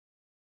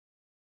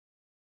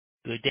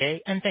Good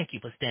day, and thank you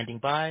for standing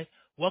by.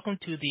 Welcome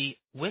to the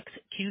Wix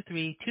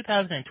Q3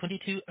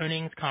 2022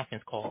 earnings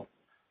conference call.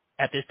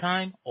 At this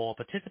time, all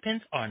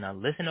participants are in a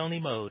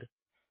listen-only mode.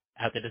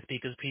 After the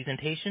speaker's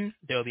presentation,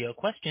 there will be a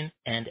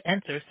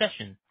question-and-answer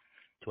session.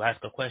 To ask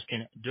a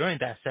question during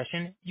that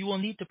session, you will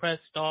need to press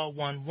star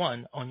one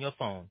one on your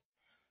phone.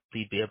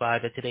 Please be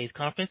advised that today's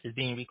conference is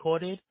being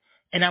recorded.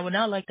 I would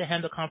now like to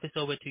hand the conference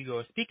over to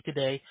your speaker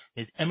today,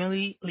 Ms.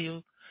 Emily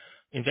Liu,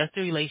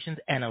 Investor Relations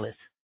Analyst.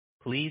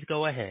 Please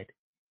go ahead.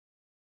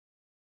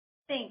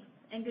 Thanks,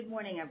 and good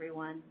morning,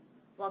 everyone.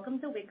 Welcome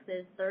to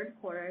Wix's third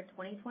quarter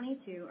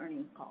 2022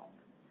 earnings call.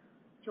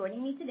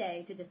 Joining me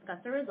today to discuss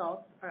the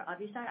results are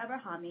Avishai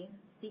Abrahami,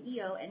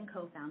 CEO and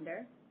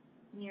co-founder,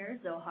 Nir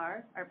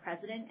Zohar, our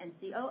President and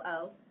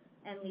COO,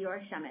 and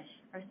Lior Shemesh,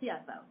 our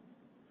CFO.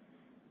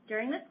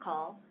 During this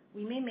call,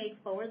 we may make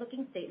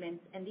forward-looking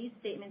statements, and these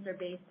statements are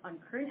based on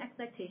current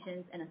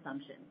expectations and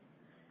assumptions.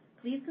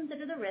 Please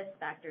consider the risk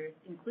factors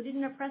included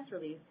in our press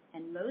release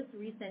and most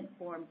recent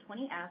Form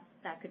 20-F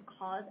that could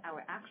cause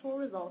our actual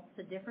results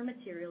to differ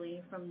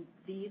materially from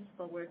these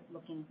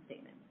forward-looking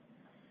statements.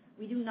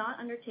 We do not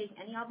undertake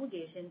any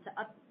obligation to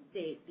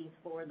update these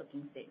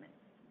forward-looking statements.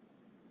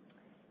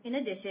 In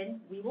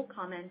addition, we will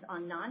comment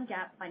on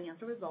non-GAAP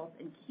financial results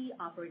and key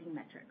operating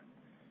metrics.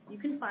 You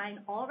can find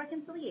all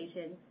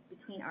reconciliations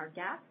between our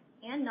GAAP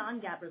and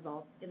non-GAAP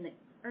results in the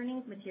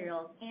earnings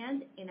materials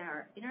and in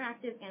our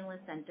interactive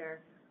analyst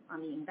center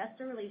on the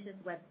investor relations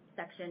web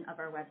section of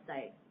our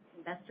website,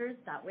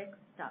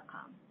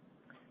 investors.wix.com.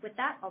 With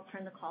that, I'll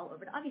turn the call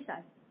over to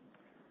Avishai.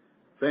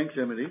 Thanks,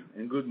 Emily,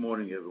 and good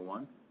morning,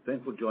 everyone.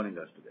 Thanks for joining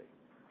us today.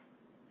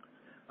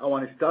 I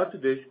want to start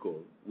today's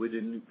call with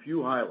a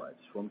few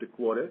highlights from the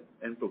quarter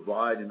and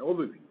provide an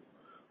overview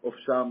of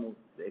some of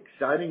the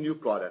exciting new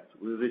products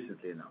we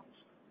recently announced.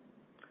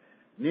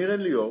 Nir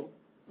and Lior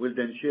will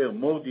then share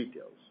more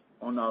details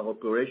on our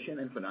operation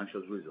and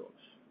financial results.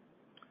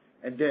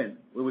 And then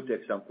we will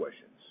take some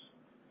questions.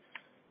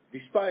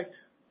 Despite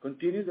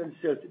continued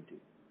uncertainty,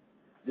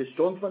 the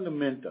strong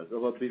fundamentals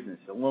of our business,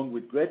 along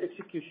with great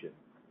execution,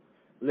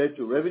 led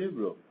to revenue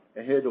growth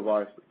ahead of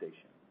our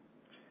expectation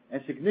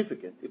and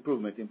significant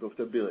improvement in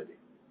profitability.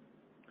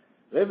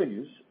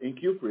 Revenues in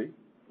Q3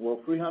 were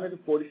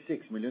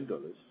 $346 million,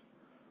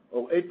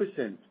 or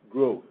 8%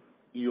 growth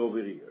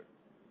year-over-year.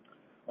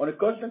 On a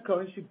constant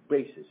currency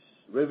basis,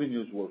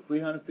 revenues were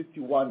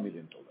 $351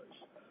 million,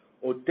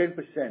 or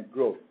 10%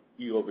 growth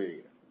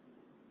year-over-year.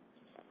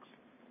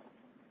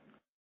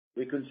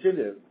 We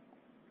consider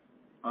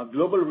our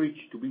global reach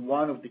to be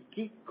one of the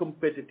key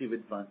competitive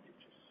advantages.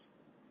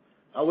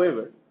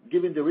 However,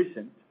 given the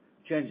recent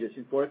changes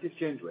in foreign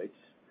exchange rates,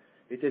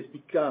 it has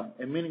become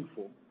a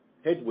meaningful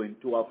headwind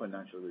to our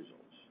financial results.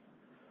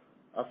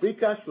 Our free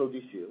cash flow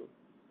this year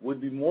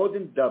would be more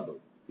than double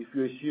if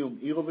you assume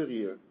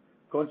year-over-year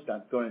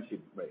constant currency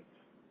rates.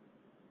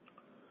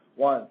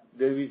 While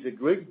there is a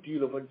great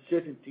deal of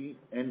uncertainty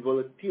and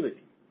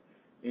volatility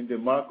in the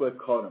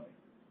macroeconomy,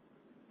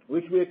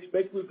 which we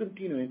expect will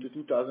continue into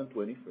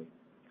 2023,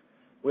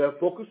 we are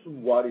focused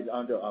on what is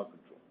under our control.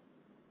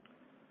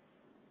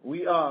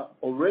 We are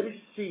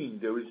already seeing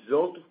the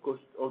result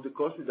of the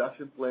cost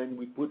reduction plan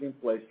we put in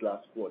place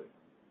last quarter,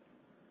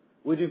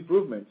 with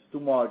improvements to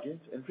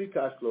margins and free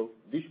cash flow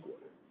this quarter.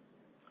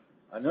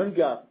 Our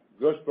non-GAAP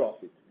gross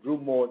profit grew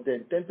more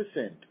than 10%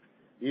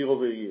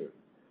 year-over-year,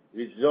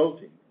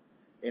 resulting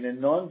in a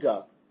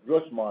non-GAAP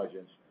gross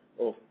margins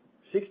of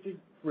 63%.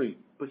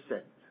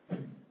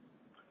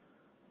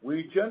 We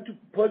returned to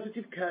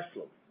positive cash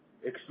flow,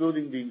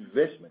 excluding the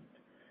investment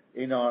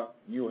in our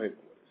new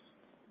headquarters.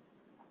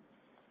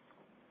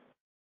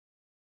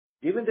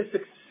 Given the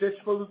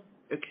successful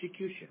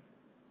execution,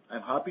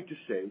 I'm happy to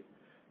say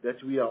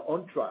that we are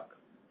on track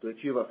to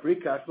achieve our free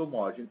cash flow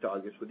margin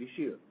targets for this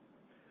year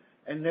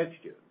and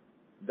next year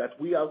that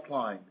we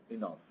outlined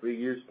in our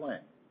 3-year plan.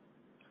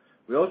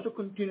 We also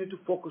continue to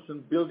focus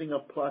on building a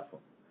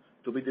platform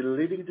to be the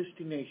leading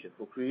destination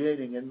for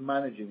creating and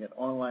managing an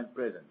online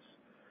presence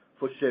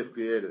for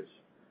self-creators,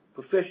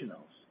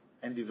 professionals,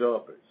 and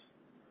developers.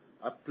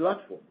 Our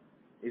platform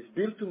is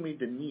built to meet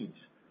the needs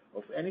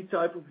of any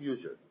type of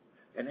user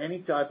and any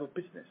type of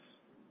business.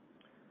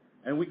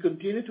 And we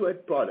continue to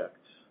add products,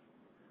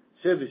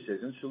 services,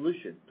 and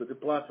solutions to the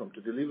platform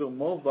to deliver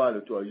more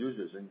value to our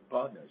users and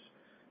partners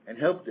and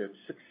help them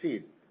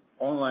succeed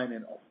online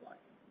and offline.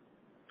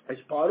 As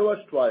part of our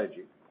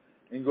strategy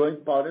in growing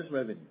partners'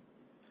 revenue,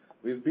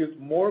 we've built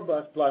more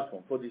robust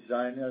platform for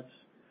designers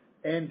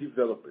and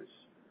developers.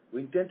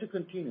 We intend to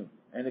continue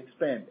and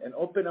expand and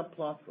open up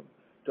platform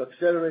to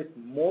accelerate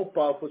more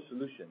powerful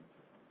solutions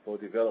for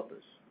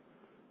developers.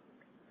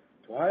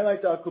 To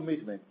highlight our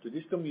commitment to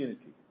this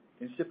community,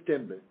 in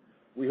September,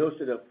 we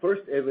hosted our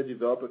first ever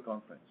developer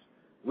conference,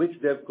 Wix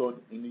DevCon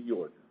in New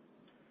York.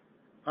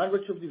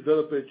 Hundreds of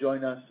developers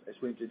joined us as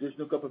we introduced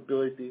new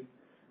capability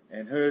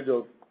and heard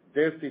of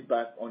their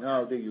feedback on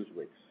how they use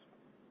Wix.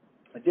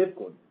 At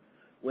DevCon,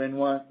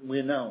 we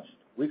announced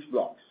Wix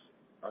Blocks,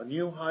 our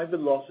new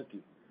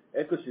high-velocity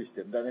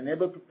ecosystem that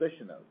enables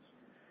professionals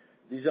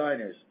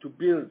designers to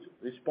build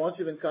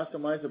responsive and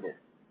customizable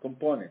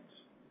components.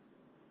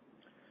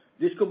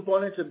 These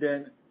components are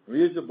then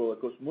reusable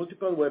across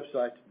multiple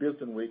websites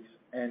built on Wix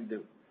and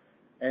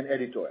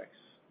EditoRX.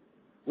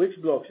 Wix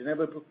blocks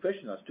enable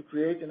professionals to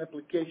create an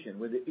application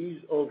with the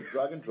ease of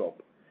drag and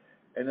drop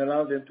and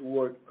allow them to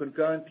work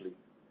concurrently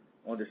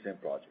on the same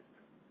project.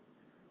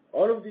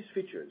 All of these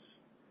features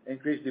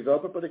increase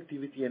developer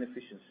productivity and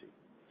efficiency.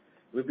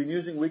 We've been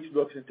using Wix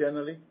blocks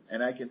internally,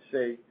 and I can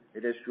say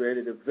it has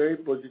created a very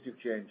positive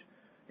change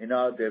in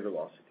our dev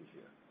velocity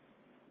here.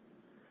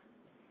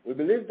 We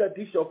believe that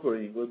this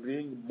offering will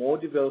bring more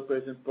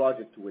developers and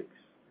projects to Wix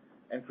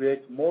and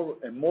create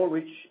a more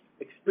rich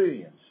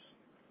experience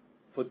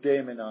for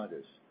them and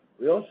others.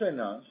 We also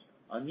announced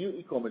a new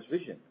e-commerce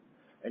vision,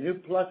 a new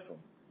platform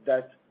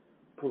that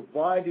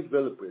provides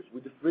developers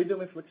with the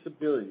freedom and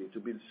flexibility to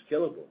build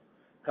scalable,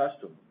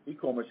 custom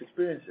e-commerce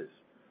experiences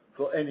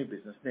for any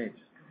business needs.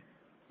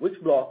 Wix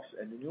blocks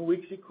and the new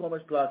Wix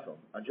e-commerce platform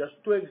are just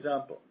two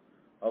examples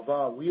of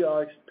how we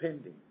are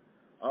expanding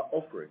our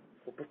offering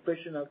for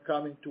professionals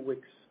coming to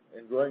Wix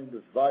and growing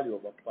the value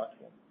of our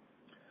platform.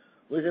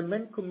 We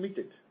remain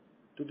committed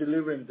to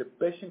delivering the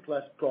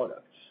best-in-class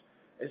products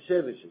and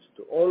services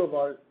to all of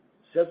our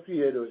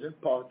self-creators and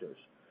partners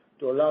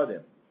to allow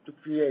them to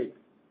create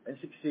and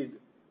succeed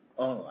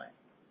online.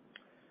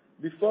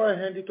 Before I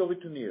hand it over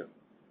to Nir,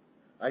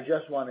 I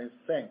just want to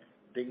thank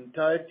the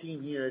entire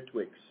team here at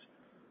Wix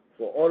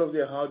for all of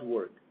their hard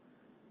work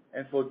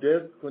and for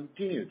their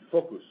continued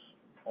focus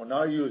on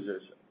our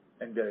users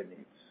and their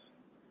needs.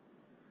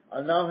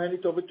 I'll now hand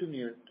it over to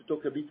Nir to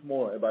talk a bit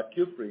more about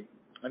Q3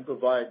 and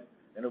provide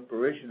an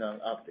operational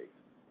update.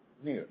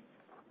 Nir.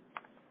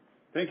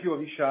 Thank you,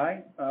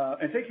 Avishai,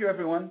 and thank you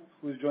everyone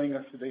who is joining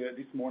us today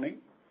this morning.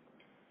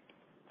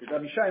 As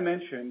Avishai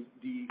mentioned,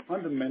 the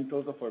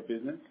fundamentals of our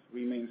business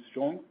remain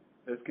strong,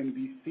 as can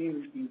be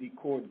seen in the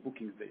cohort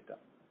bookings data.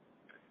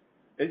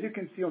 As you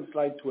can see on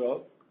slide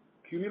 12,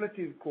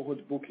 cumulative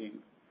cohort bookings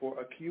for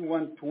a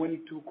Q1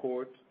 22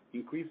 cohort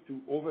increased to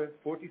over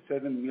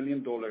 $47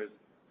 million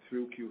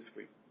through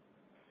Q3.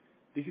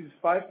 This is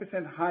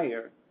 5%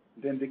 higher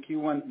than the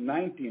Q1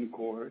 19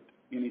 cohort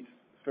in its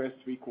first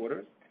 3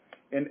 quarters,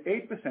 and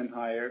 8%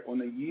 higher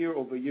on a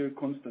year-over-year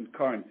constant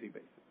currency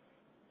basis.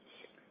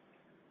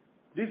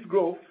 This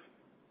growth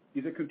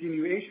is a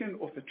continuation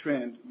of a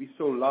trend we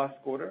saw last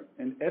quarter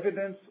and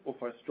evidence of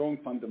our strong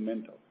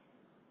fundamentals.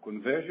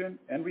 Conversion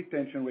and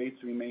retention rates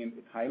remain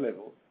at high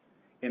levels,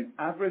 and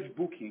average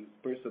bookings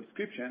per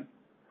subscription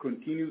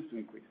continues to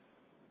increase.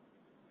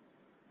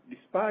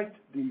 Despite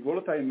the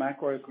volatile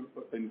macro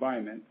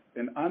environment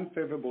and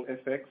unfavorable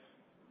effects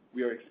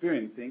we are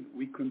experiencing,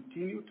 we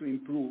continue to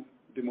improve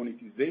the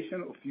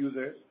monetization of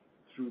users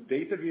through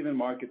data-driven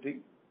marketing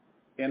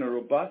and a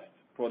robust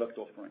product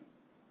offering.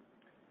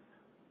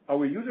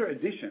 Our user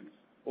additions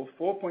of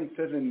 4.7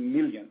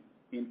 million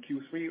in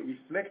Q3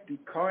 reflect the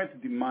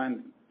current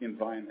demand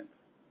environment.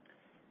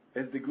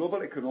 As the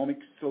global economic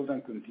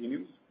slowdown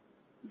continues,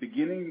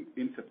 beginning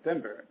in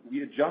September,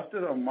 we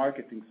adjusted our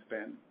marketing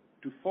spend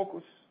to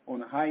focus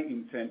on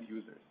high-intent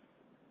users.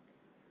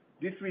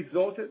 This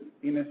resulted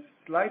in a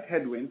slight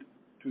headwind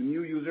to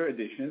new user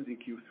additions in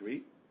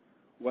Q3,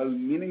 while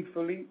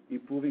meaningfully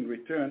improving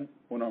return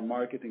on our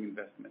marketing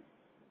investments.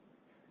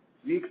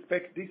 We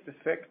expect this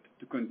effect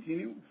to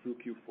continue through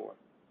Q4.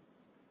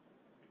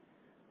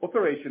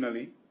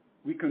 Operationally,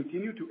 we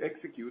continue to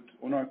execute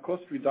on our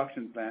cost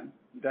reduction plan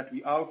that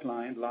we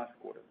outlined last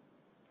quarter.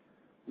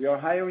 We are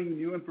hiring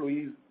new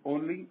employees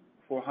only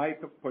for high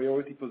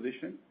priority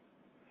positions,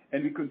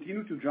 and we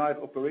continue to drive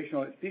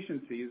operational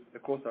efficiencies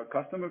across our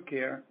customer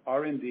care,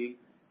 R&D,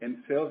 and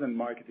sales and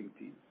marketing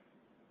teams.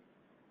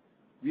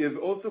 We have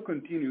also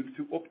continued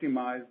to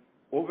optimize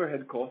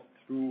overhead costs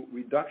through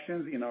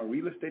reductions in our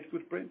real estate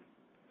footprint,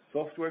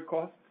 software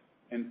costs,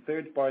 and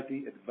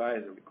third-party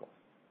advisory costs.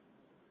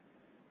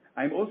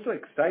 I'm also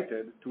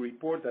excited to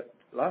report that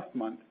last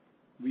month,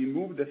 we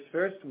moved the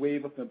first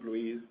wave of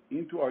employees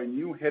into our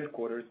new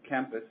headquarters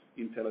campus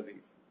in Tel Aviv.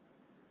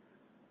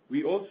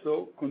 We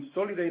also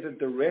consolidated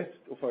the rest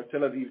of our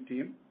Tel Aviv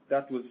team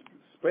that was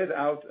spread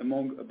out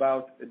among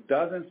about a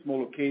dozen small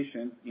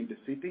locations in the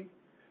city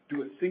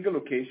to a single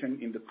location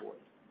in the port.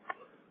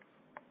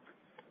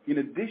 In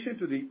addition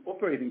to the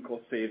operating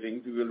cost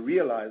savings we will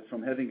realize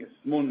from having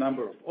a small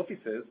number of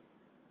offices,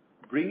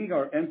 bringing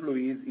our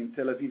employees in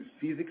Tel Aviv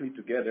physically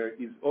together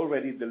is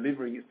already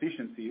delivering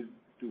efficiencies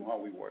to how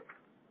we work.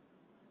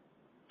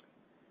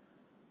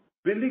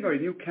 Building our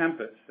new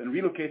campus and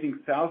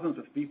relocating thousands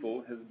of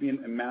people has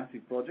been a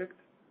massive project,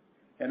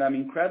 and I'm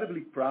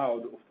incredibly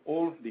proud of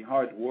all of the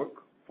hard work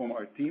from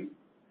our team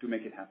to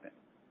make it happen.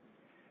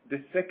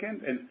 The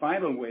second and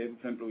final wave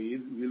of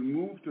employees will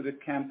move to the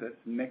campus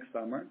next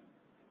summer,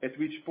 at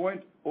which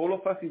point all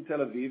of us in Tel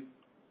Aviv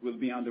will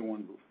be under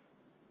one roof.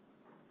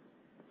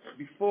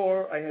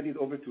 Before I hand it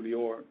over to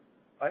Lior,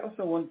 I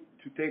also want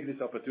to take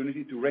this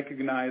opportunity to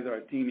recognize our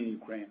team in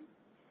Ukraine.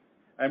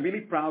 I'm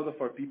really proud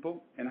of our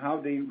people and how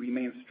they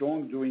remain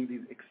strong during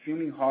these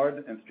extremely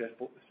hard and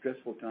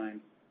stressful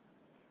times.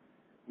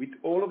 With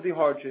all of the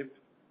hardship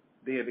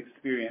they have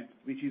experienced,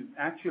 which is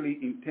actually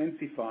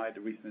intensified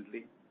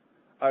recently,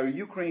 our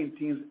Ukraine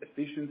team's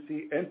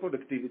efficiency and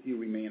productivity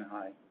remain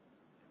high.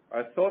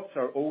 Our thoughts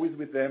are always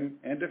with them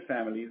and their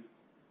families,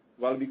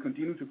 while we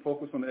continue to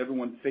focus on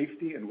everyone's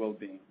safety and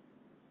well-being.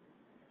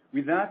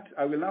 With that,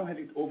 I will now hand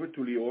it over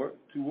to Lior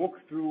to walk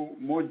through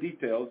more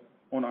details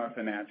on our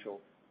financials.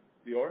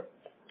 Lior?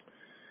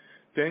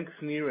 Thanks,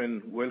 Nir,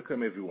 and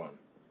welcome everyone.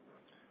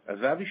 As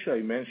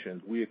Avishai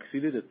mentioned, we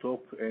exceeded the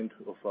top end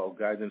of our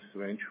guidance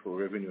range for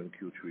revenue in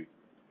Q3,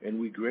 and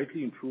we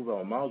greatly improved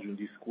our margin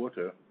this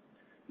quarter,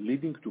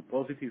 leading to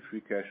positive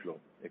free cash flow,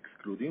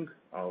 excluding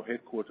our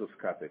headquarters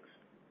CapEx.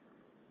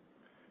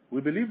 We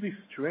believe this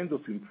trend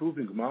of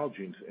improving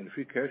margins and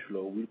free cash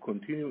flow will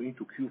continue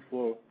into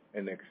Q4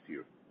 and next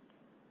year.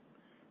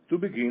 To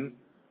begin,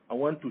 I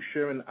want to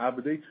share an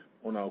update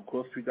on our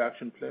cost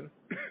reduction plan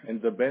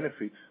and the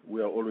benefits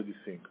we are already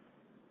seeing.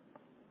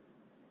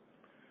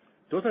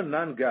 Total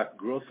non-GAAP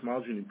gross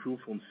margin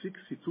improved from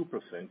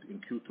 62% in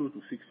Q2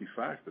 to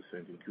 65%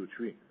 in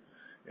Q3,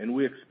 and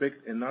we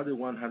expect another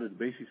 100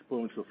 basis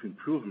points of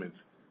improvement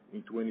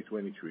in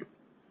 2023.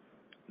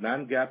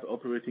 Non-GAAP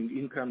operating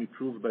income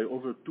improved by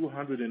over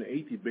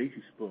 280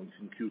 basis points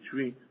in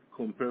Q3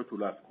 compared to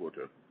last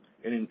quarter.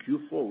 And in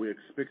Q4, we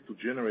expect to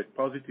generate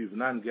positive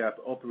non-GAAP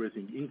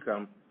operating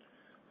income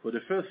for the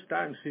first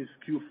time since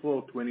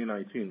Q4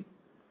 2019.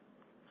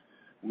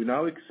 We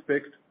now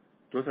expect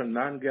total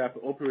non-GAAP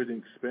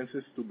operating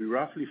expenses to be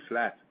roughly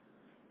flat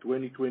in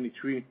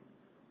 2023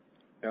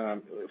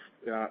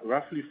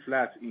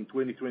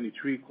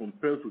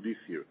 compared to this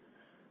year,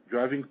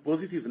 driving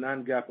positive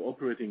non-GAAP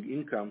operating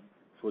income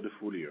for the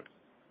full year.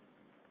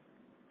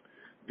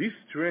 This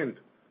trend,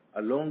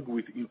 along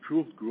with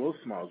improved gross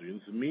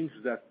margins, means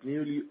that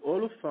nearly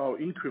all of our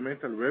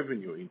incremental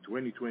revenue in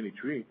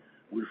 2023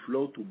 will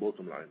flow to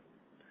bottom line.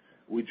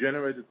 We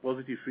generated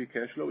positive free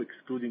cash flow,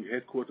 excluding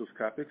headquarters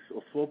CapEx,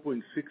 of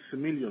 $4.6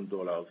 million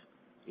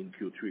in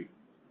Q3.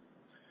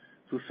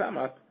 To sum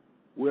up,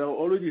 we are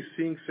already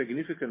seeing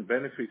significant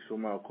benefits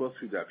from our cost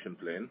reduction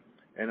plan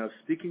and are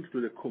sticking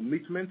to the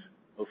commitment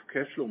of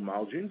cash flow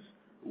margins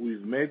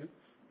we've made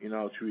in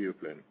our 3-year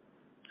plan.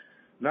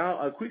 Now,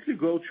 I'll quickly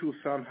go through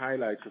some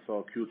highlights of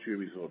our Q3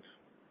 results.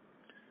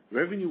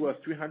 Revenue was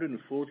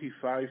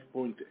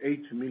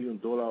 $345.8 million,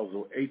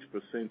 or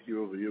 8%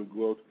 year-over-year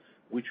growth,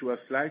 which was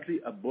slightly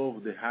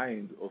above the high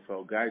end of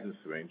our guidance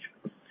range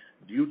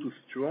due to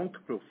strong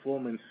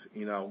performance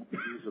in our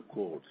user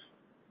cohorts.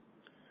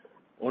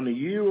 On a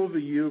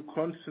year-over-year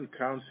constant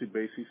currency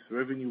basis,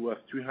 revenue was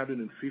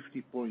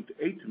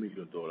 $350.8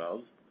 million,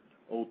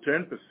 or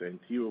 10%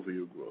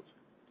 year-over-year growth.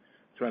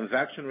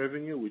 Transaction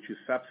revenue, which is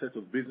a subset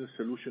of business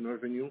solution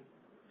revenue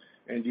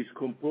and is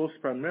composed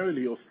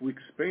primarily of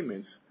Wix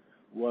payments,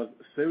 was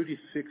 $36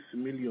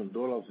 million in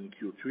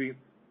Q3,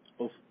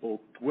 or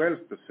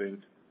 12%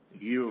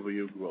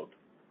 year-over-year growth.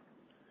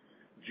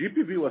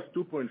 GPV was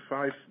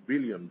 $2.5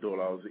 billion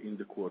in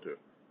the quarter,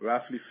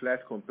 roughly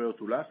flat compared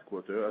to last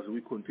quarter, as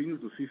we continue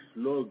to see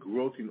slower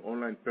growth in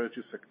online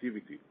purchase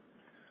activity.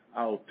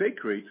 Our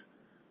take rate,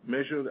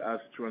 measured as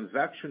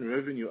transaction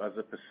revenue as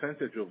a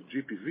percentage of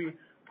GPV,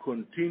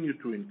 continue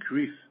to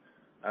increase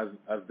as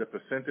the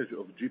percentage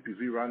of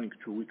GPV running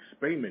through Wix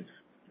payments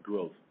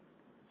grows.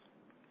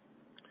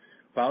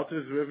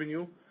 Partners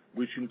revenue,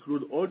 which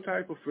include all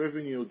type of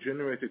revenue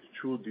generated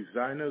through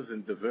designers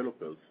and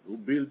developers who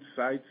build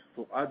sites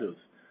for others,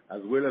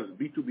 as well as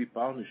B2B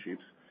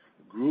partnerships,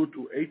 grew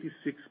to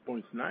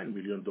 $86.9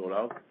 million,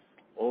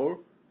 or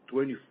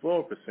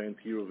 24%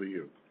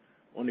 year-over-year.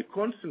 On a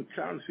constant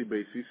currency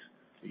basis,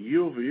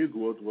 year-over-year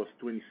growth was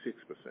 26%.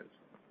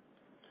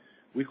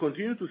 We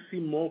continue to see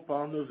more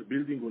partners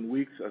building on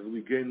Wix as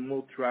we gain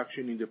more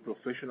traction in the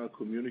professional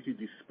community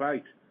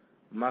despite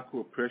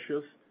macro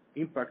pressures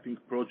impacting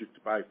project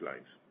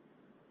pipelines.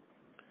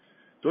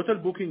 Total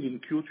booking in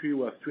Q3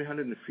 was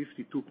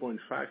 $352.5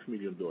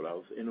 million,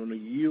 and on a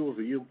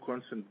year-over-year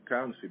constant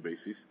currency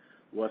basis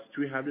was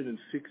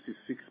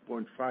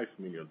 $366.5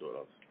 million.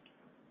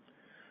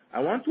 I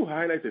want to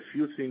highlight a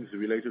few things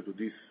related to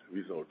these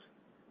results.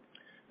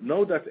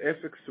 Know that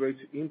FX rates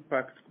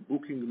impact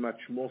booking much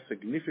more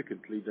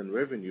significantly than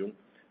revenue,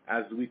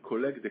 as we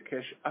collect the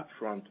cash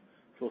upfront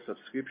for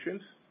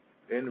subscriptions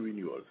and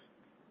renewals.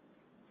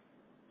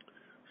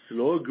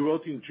 Slower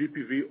growth in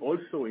GPV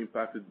also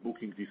impacted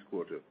booking this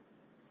quarter.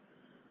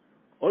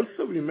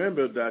 Also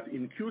remember that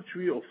in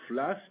Q3 of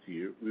last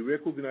year, we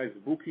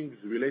recognized bookings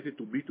related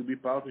to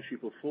B2B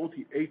partnership of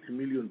 $48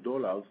 million,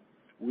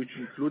 which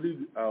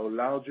included our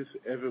largest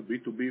ever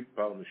B2B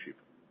partnership,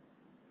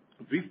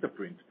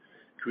 Vistaprint,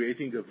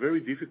 creating a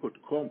very difficult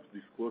comp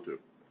this quarter.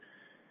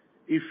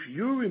 If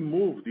you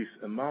remove this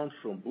amount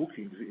from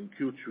bookings in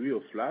Q3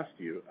 of last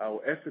year, our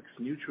FX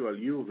neutral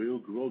year-over-year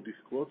growth this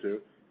quarter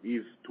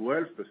is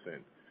 12%,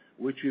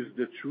 which is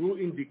the true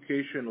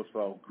indication of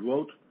our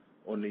growth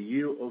on a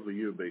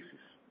year-over-year basis.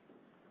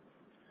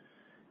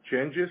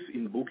 Changes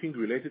in booking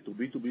related to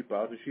B2B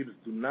partnerships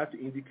do not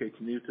indicate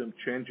near-term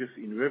changes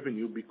in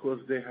revenue because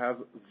they have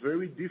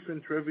very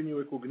different revenue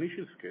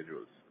recognition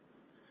schedules.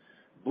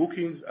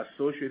 Bookings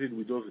associated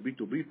with those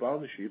B2B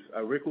partnerships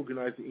are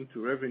recognized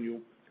into revenue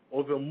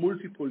over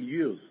multiple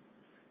years,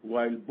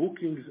 while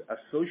bookings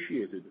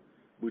associated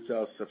with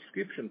our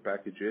subscription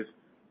packages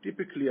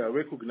typically are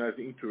recognized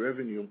into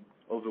revenue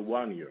over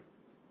 1 year.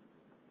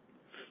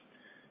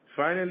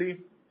 Finally,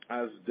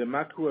 as the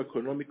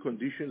macroeconomic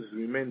conditions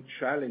remain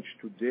challenged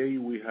today,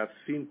 we have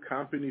seen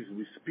companies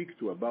we speak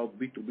to about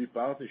B2B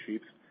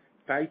partnerships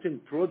tighten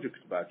project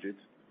budgets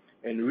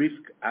and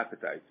risk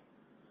appetite,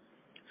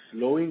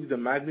 slowing the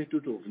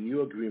magnitude of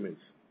new agreements.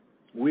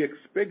 We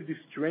expect this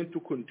trend to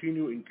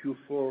continue in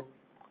Q4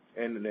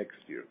 and next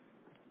year.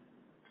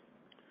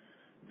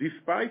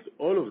 Despite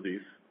all of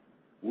this,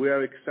 we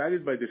are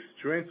excited by the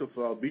strength of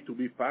our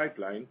B2B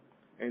pipeline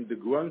and the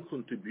growing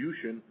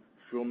contribution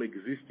from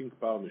existing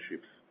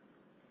partnerships.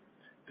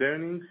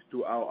 Turning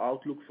to our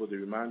outlook for the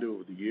remainder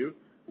of the year,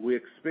 we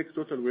expect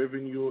total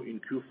revenue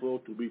in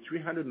Q4 to be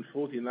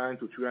 $349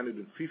 to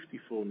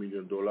 $354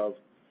 million,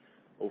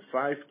 or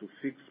 5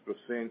 to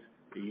 6%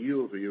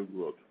 year-over-year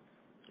growth.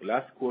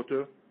 Last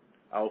quarter,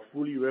 our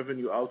full-year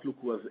revenue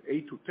outlook was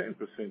 8 to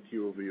 10%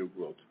 year-over-year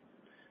growth.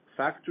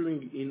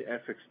 Factoring in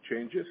FX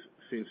changes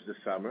since the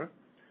summer,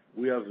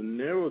 we have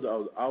narrowed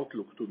our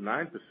outlook to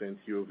 9%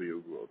 year-over-year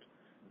growth.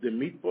 The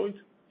midpoint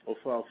of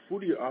our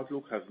full-year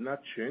outlook has not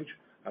changed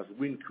as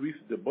we increased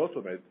the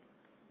bottom end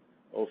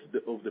of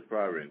the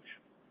prior range.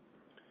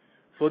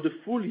 For the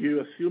full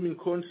year, assuming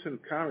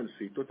constant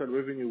currency, total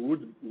revenue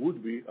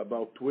would be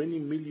about $20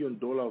 million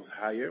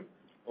higher,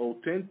 or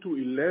 10 to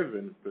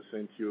 11%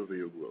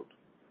 year-over-year growth.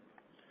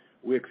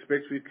 We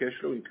expect free cash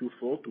flow in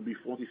Q4 to be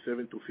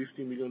 $47 to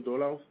 $50 million,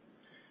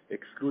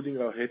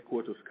 excluding our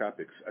headquarters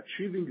CapEx.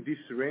 Achieving this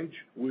range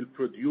will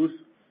produce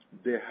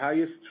the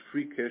highest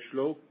free cash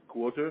flow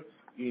quarter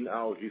in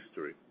our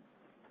history.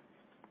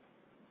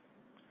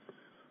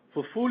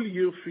 For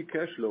full-year free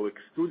cash flow,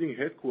 excluding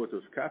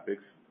headquarters CapEx,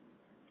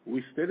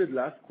 we stated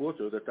last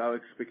quarter that our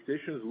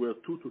expectations were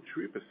 2 to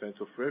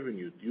 3% of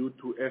revenue due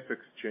to FX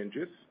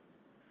changes.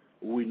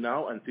 We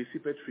now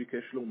anticipate free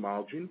cash flow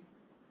margin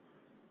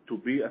to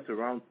be at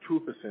around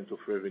 2% of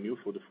revenue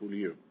for the full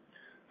year.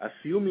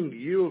 Assuming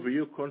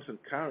year-over-year constant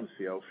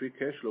currency, our free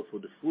cash flow for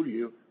the full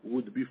year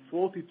would be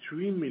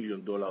 $43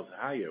 million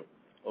higher,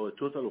 or a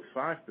total of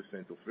 5%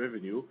 of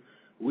revenue,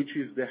 which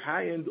is the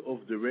high end of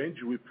the range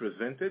we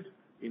presented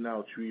in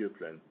our 3-year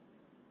plan.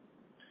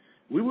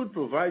 We will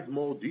provide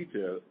more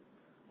detail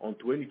on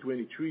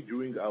 2023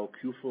 during our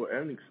Q4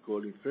 earnings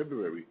call in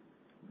February,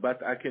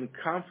 but I can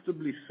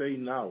comfortably say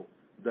now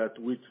that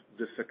with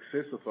the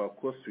success of our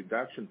cost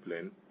reduction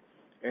plan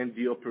and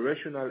the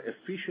operational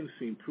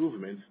efficiency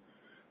improvements,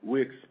 we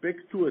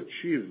expect to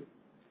achieve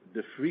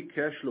the free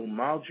cash flow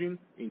margin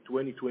in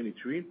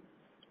 2023,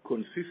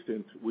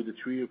 consistent with the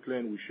 3-year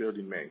plan we shared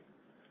in May.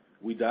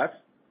 With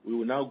that, we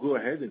will now go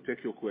ahead and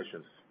take your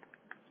questions.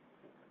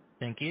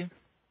 Thank you.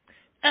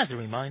 As a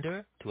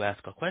reminder, to ask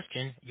a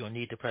question, you'll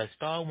need to press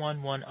star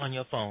 11 on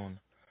your phone.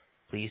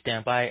 Please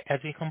stand by as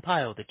we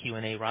compile the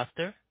Q&A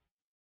roster.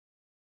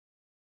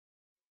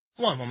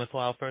 One moment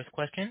for our first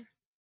question.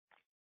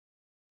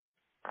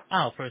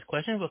 Our first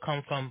question will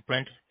come from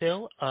Brent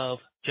Thill of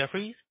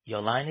Jefferies.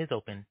 Your line is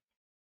open.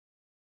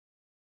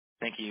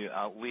 Thank you.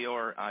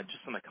 Lior, just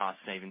on the cost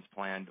savings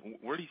plan,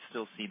 where do you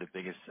still see the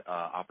biggest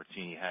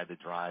opportunity ahead to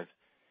drive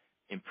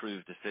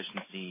improved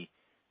efficiency?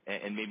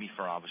 And maybe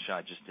for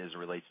Avishai, just as it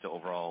relates to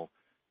overall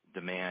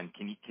demand,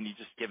 can you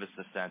just give us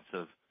a sense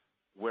of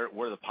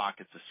where the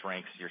pockets of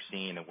strengths you're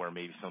seeing and where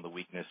maybe some of the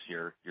weakness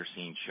you're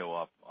seeing show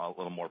up a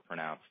little more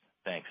pronounced?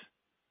 Thanks.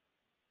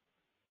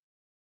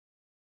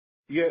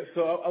 Yeah,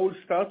 so I will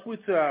start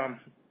with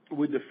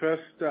the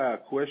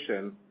first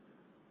question.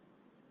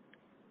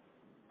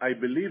 I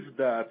believe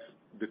that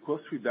the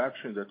cost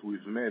reduction that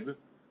we've made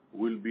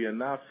will be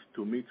enough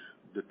to meet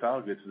the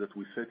targets that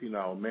we set in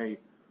our May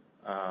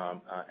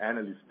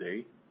Analyst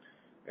Day.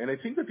 And I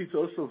think that it's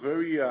also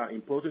very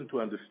important to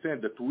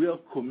understand that we are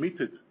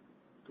committed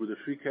to the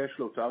free cash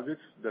flow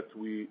targets that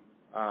we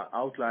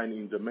outlined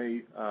in the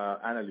May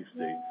Analyst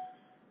Day.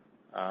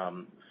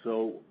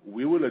 So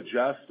we will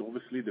adjust,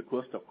 obviously, the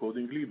cost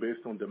accordingly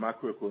based on the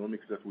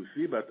macroeconomics that we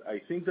see. But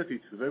I think that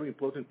it's very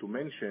important to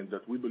mention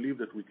that we believe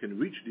that we can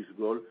reach this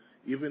goal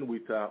even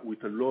with a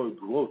lower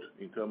growth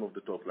in terms of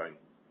the top line.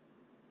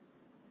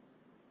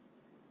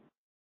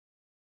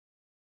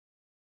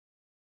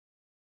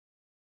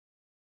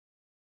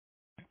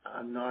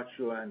 I'm not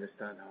sure I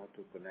understand how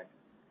to connect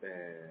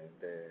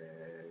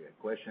the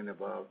question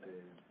about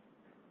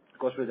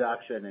cost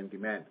reduction and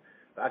demand.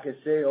 I can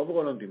say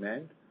overall on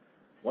demand,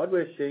 what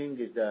we're seeing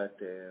is that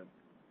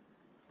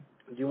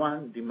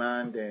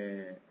demand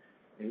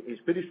is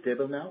pretty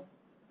stable now,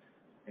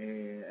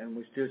 and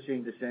we're still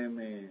seeing the same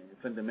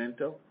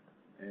fundamental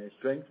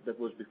strength that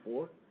was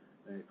before,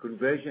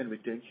 conversion,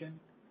 retention,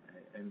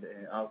 and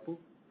output.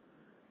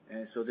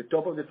 And so the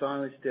top of the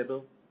funnel is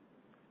stable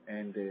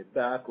and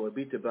back or a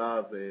bit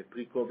above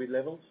pre-COVID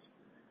levels.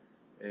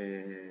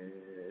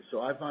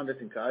 So I found it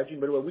encouraging.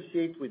 By the way, we see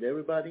it with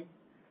everybody,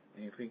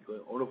 and I think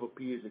all of our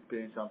peers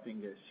experience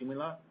something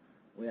similar.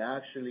 We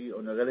actually,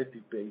 on a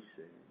relative base,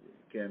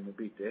 came a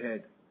bit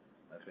ahead,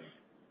 I think.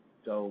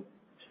 So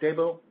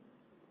stable,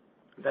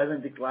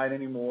 doesn't decline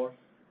anymore,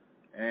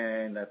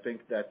 and I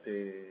think that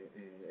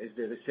as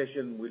the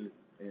recession will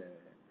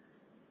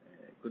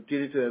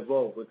continue to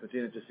evolve, we'll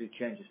continue to see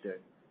changes there.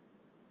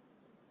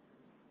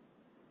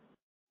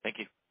 Thank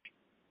you.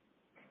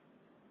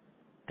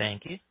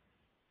 Thank you.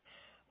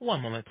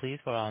 One moment, please,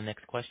 for our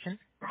next question.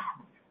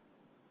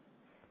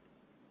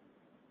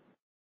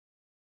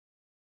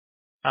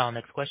 Our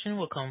next question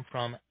will come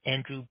from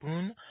Andrew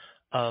Boone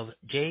of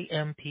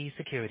JMP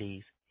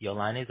Securities. Your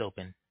line is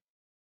open.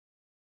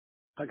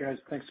 Hi, guys.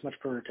 Thanks so much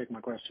for taking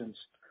my questions.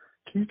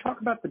 Can you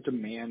talk about the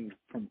demand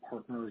from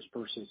partners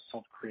versus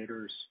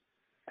self-creators?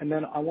 And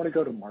then I want to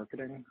go to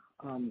marketing.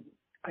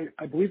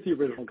 I believe the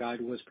original guide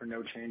was for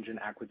no change in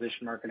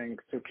acquisition marketing.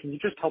 So can you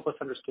just help us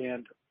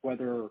understand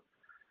whether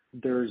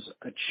there's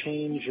a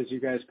change as you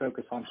guys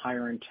focus on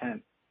higher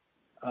intent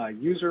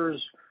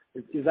users?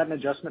 Is that an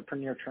adjustment for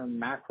near-term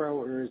macro,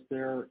 or is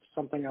there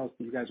something else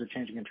that you guys are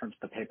changing in terms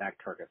of the payback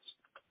targets?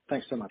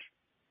 Thanks so much.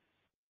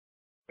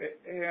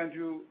 Hey,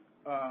 Andrew.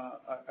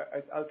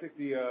 I'll take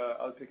the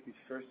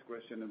first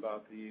question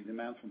about the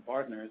demand from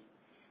partners.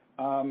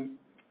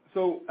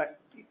 So,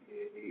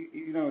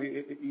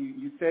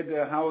 you said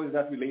how is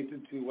that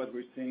related to what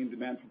we're seeing,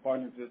 demand from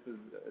partners versus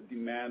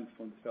demand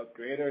from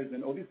self-creators,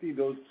 and obviously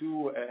those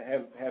two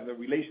have a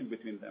relation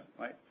between them,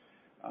 right?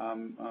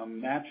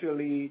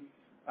 Naturally,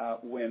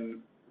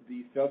 when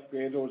the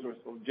self-creators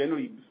or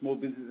generally small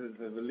businesses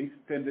have the least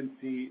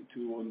tendency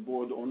to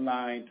onboard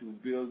online, to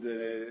build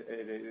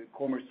a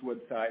commerce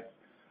website,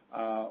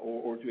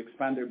 or to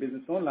expand their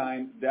business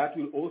online, that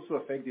will also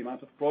affect the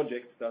amount of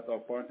projects that our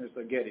partners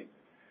are getting.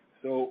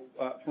 So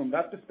from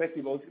that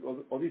perspective,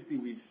 obviously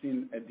we've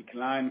seen a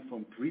decline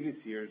from previous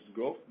years'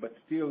 growth, but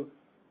still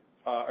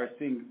are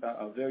seeing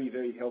a very,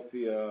 very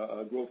healthy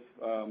growth,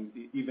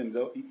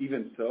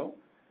 even so.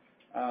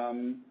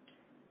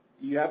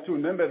 You have to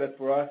remember that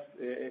for us,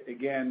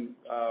 again,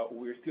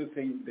 we're still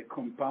seeing the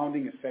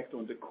compounding effect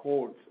on the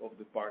cohorts of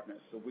the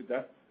partners. So with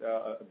that,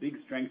 a big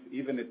strength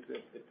even at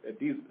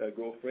this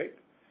growth rate.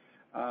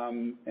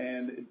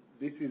 And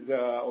this is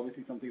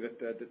obviously something that's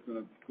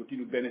going to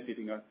continue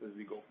benefiting us as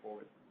we go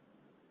forward.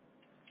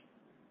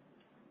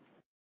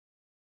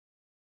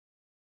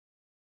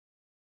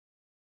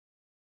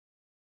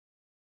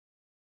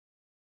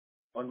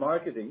 On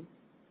marketing,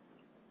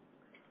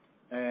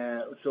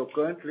 so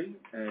currently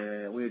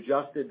we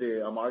adjusted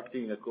our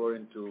marketing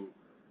according to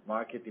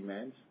market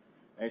demands.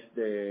 As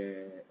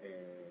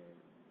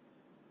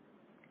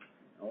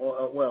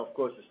of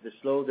course, as the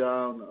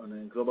slowdown on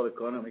the global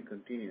economy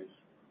continues,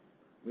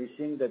 we're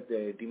seeing that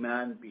the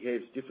demand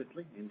behaves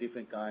differently in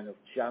different kind of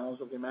channels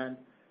of demand.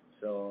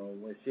 So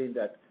we're seeing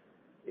that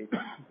it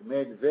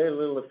made very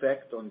little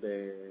effect on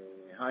the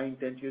high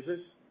intent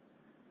users,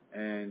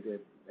 and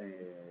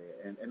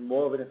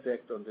more of an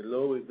effect on the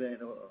low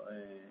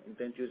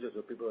intent users,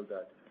 or people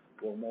that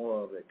were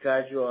more of a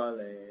casual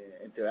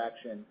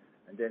interaction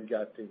and then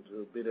got into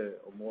a bit or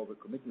more of a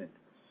commitment.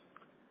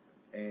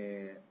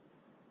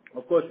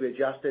 Of course, we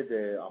adjusted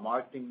our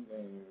marketing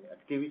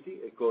activity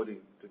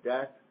according to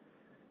that.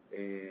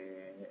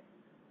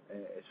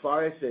 As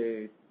far as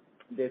the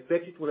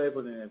effect it will have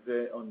on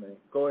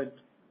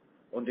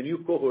the new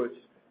cohorts,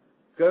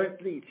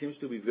 currently it seems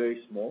to be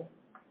very small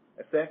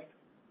effect.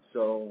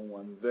 So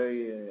I'm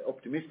very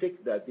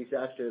optimistic that this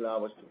actually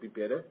allows us to be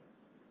better,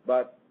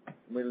 but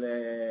we'll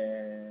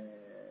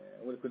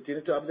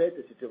continue to update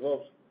as it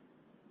evolves.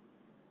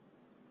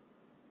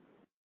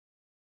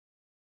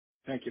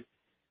 Thank you.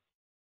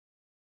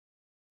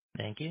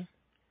 Thank you.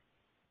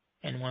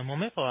 And one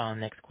moment for our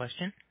next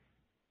question.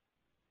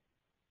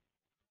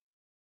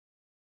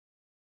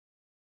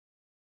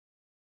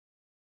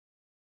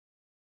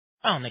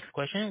 Our next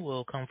question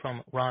will come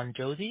from Ron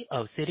Josey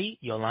of Citi.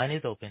 Your line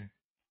is open.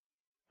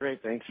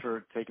 Great. Thanks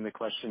for taking the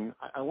question.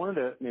 I wanted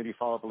to maybe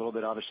follow up a little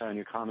bit, Avishai, on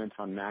your comments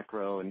on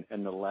macro and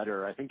the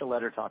letter. I think the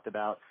letter talked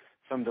about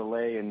some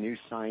delay in new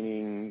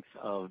signings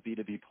of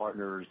B2B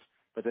partners,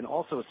 but then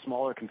also a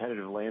smaller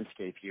competitive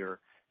landscape here.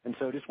 And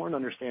so just wanted to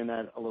understand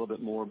that a little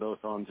bit more,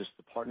 both on just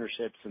the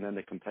partnerships and then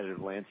the competitive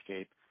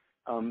landscape.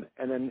 And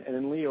then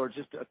Lior,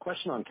 just a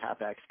question on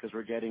CapEx, because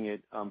we're getting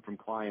it from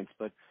clients,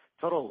 but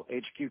total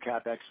HQ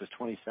CapEx was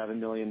 $27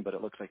 million, but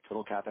it looks like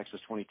total CapEx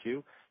was $22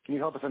 million. Can you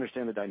help us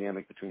understand the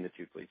dynamic between the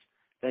two, please?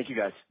 Thank you,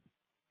 guys.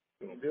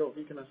 Bill,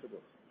 you can answer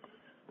those.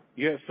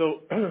 Yeah,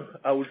 so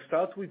I will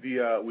start with the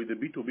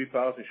B2B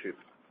partnership.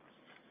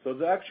 So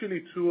there are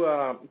actually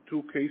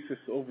two cases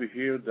over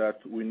here that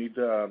we need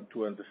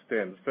to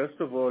understand. First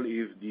of all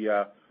is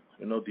the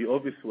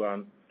obvious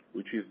one,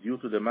 which is due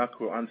to the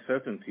macro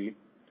uncertainty.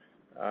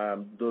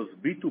 Those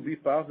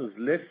B2B partners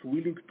less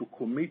willing to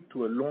commit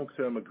to a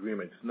long-term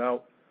agreement.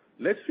 Now,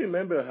 let's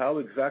remember how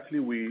exactly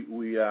we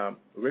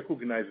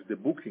recognize the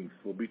bookings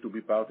for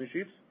B2B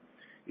partnerships.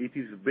 It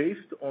is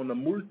based on a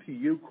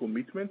multi-year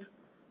commitment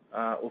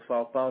of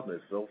our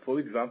partners. So, for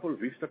example,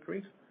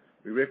 Vistaprint,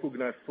 we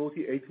recognized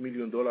 $48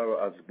 million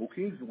as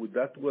bookings.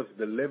 That was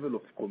the level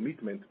of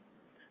commitment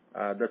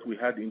that we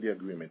had in the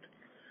agreement.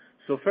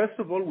 So first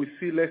of all, we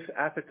see less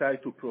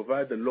appetite to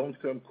provide a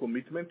long-term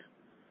commitment,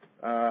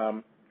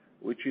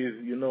 which is,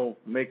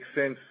 makes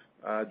sense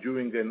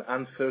during an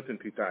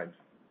uncertainty times.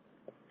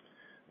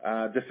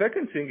 The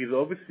second thing is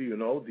obviously,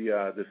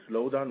 the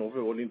slowdown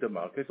overall in the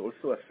market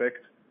also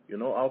affect,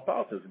 our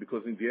partners,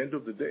 because in the end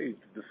of the day,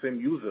 it's the same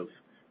users,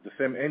 the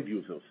same end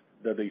users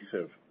that they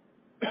serve.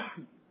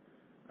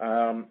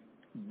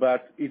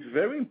 But it's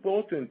very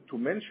important to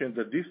mention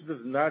that this does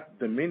not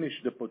diminish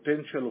the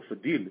potential of a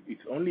deal. It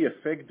only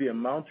affects the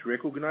amount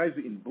recognized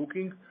in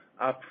booking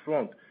up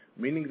front,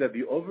 meaning that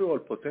the overall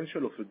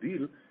potential of a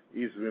deal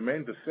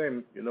remain the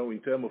same, in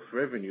terms of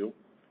revenue,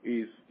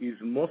 is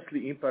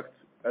mostly impact,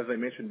 as I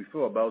mentioned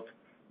before, about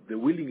the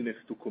willingness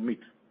to commit.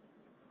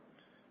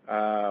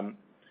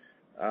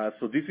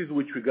 So this is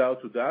with regard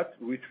to that.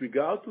 With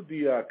regard to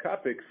the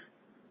CapEx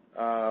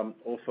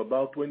of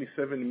about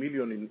 $27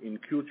 million in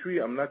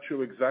Q3, I'm not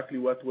sure exactly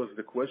what was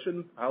the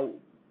question.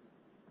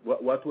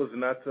 What was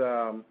not,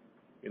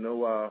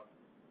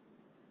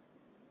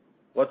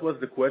 what was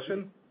the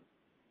question?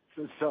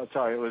 So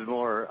sorry, it was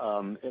more,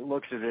 it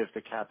looks as if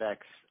the CapEx,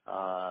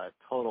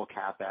 total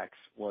CapEx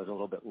was a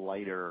little bit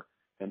lighter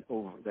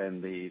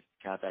than the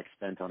CapEx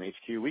spent on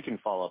HQ. We can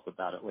follow up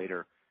about it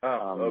later.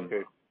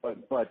 Okay.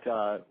 But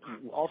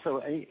also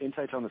any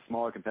insights on the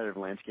smaller competitive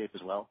landscape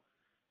as well?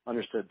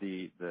 Understood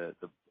the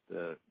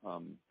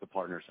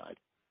partner side.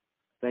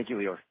 Thank you,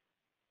 Lior.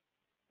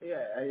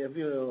 Yeah, if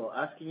you're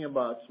asking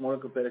about smaller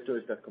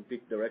competitors that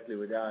compete directly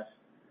with us,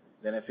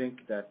 then I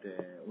think that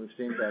we've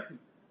seen that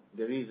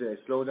there is a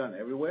slowdown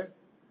everywhere.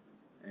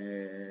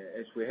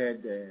 As we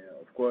had,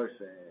 of course,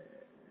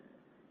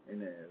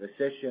 in a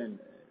recession,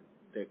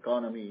 the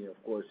economy,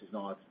 of course, is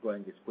not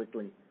growing as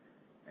quickly.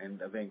 And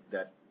I think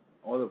that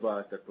all of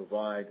us that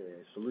provide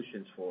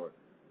solutions for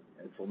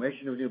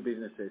information of new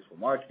businesses, for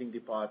marketing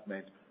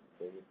department,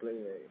 for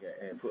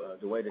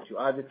the way that you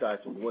advertise,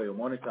 or the way you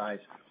monetize,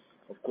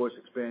 of course,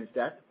 experience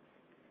that.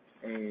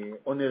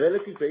 On a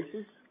relative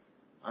basis,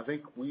 I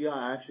think we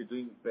are actually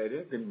doing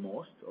better than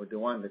most, or the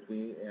one that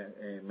we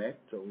met.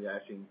 So we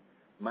actually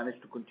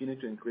managed to continue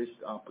to increase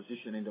our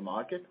position in the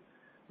market,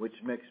 which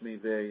makes me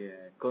very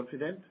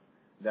confident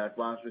that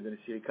once we're going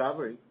to see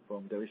recovery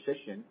from the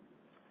recession,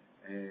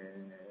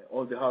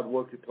 all the hard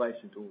work we place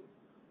into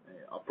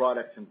our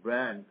products and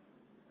brand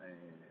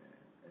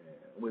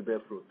will bear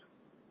fruit.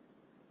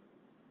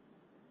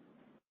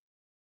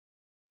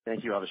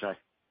 Thank you, Avishai.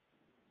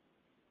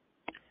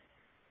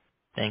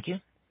 Thank you.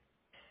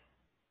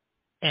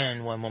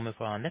 And one moment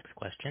for our next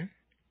question.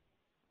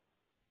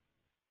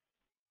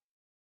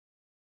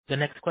 The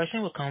next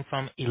question will come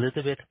from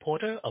Elizabeth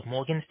Porter of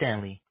Morgan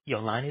Stanley. Your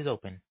line is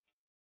open.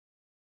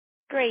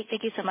 Great.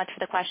 Thank you so much for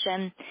the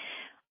question.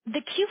 The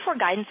Q4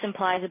 guidance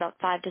implies about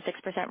 5 to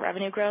 6%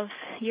 revenue growth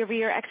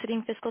year-over-year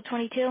exiting fiscal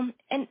 22.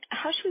 And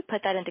how should we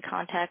put that into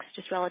context,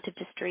 just relative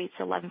to Street's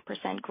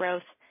 11%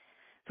 growth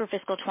for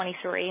fiscal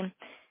 23?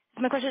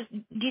 My question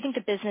is, do you think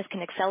the business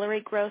can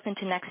accelerate growth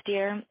into next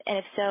year? And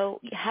if so,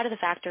 how do the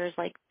factors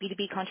like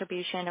B2B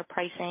contribution or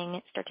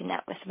pricing start to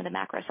net with some of the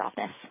macro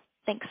softness?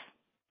 Thanks.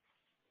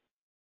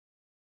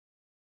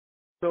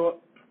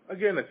 So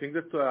again, I think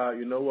that,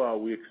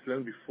 we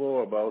explained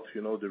before about,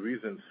 the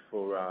reasons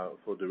for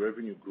the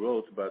revenue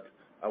growth, but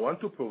I want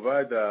to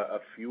provide a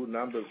few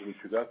numbers with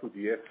regard to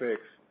the FX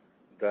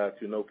that,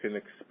 can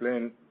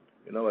explain,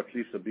 at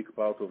least a big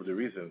part of the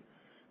reason.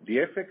 The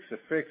FX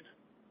effect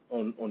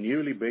on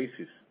yearly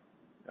basis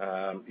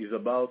is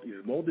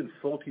more than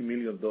 $40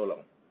 million.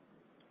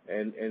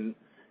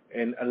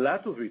 And a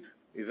lot of it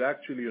is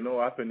actually,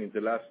 happened in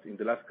the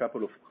last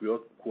couple of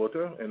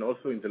quarter, and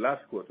also in the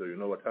last quarter,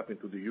 what happened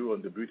to the euro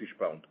and the British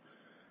pound.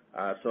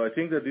 So I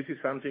think that this is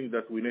something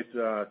that we need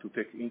to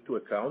take into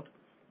account.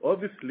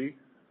 Obviously,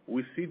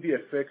 we see the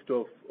effect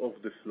of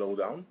the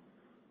slowdown,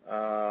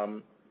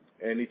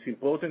 and it's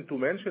important to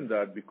mention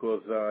that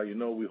because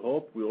we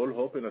all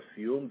hope and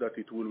assume that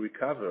it will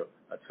recover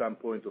at some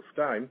point of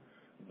time,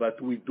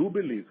 but we do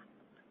believe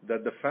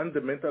that the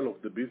fundamental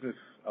of the business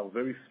are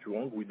very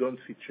strong. We don't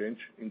see change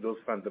in those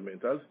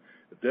fundamentals.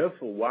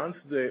 Therefore, once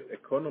the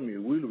economy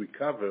will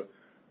recover,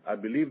 I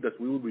believe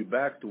that we will be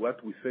back to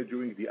what we said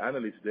during the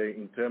Analyst Day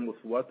in terms of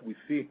what we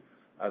see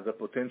as a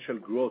potential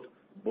growth,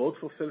 both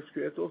for sales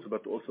creators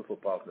but also for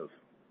partners.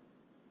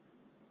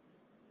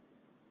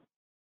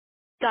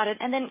 Got it.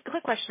 And then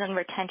quick question on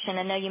retention.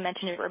 I know you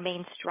mentioned it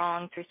remains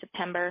strong through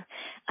September.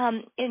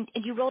 And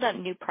you rolled out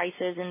new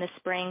prices in the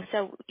spring.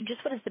 So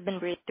just what has been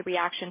the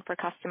reaction for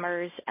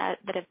customers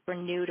that have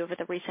renewed over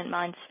the recent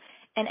months?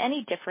 And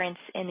any difference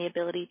in the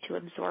ability to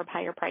absorb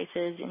higher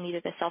prices in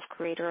either the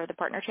self-creator or the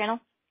partner channel?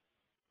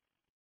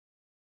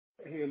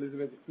 Hey,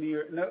 Elizabeth, it's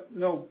Nir.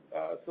 No.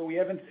 So we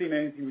haven't seen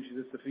anything which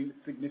is a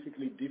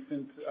significantly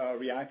different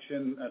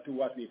reaction to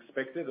what we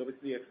expected.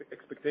 Obviously,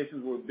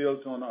 expectations were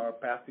built on our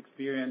past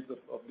experience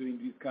of doing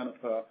these kind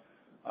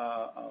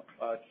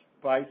of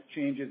price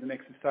changes and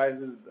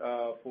exercises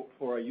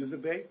for our user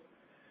base.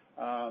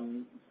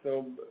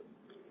 So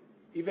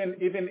even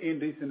in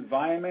this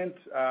environment,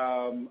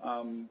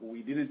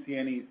 we didn't see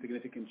any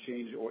significant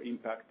change or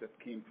impact that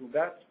came through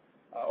that.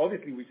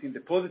 Obviously, we've seen the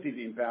positive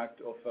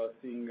impact of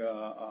seeing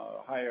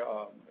higher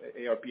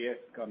ARPS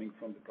coming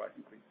from the price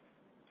increase.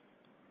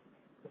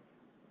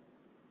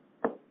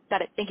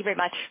 Got it. Thank you very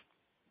much.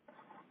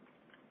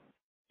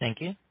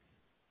 Thank you.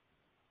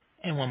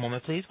 And one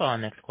moment, please, for our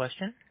next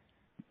question.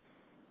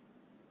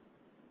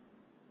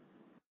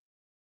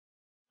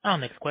 Our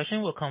next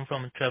question will come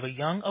from Trevor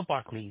Young of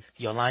Barclays.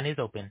 Your line is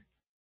open.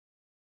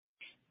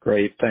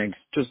 Great, thanks.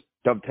 Just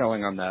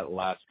dovetailing on that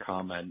last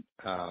comment,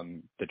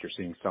 that you're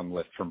seeing some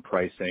lift from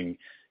pricing.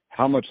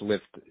 How much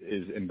lift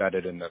is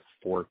embedded in the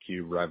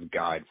 4Q rev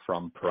guide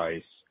from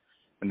price?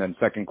 And then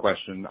second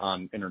question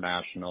on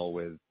international,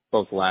 with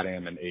both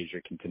LATAM and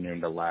Asia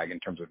continuing to lag in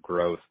terms of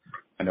growth.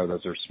 I know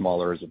those are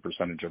smaller as a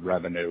percentage of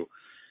revenue,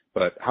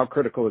 but how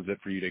critical is it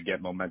for you to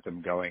get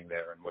momentum going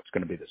there, and what's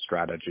gonna be the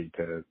strategy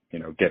to,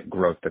 get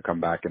growth to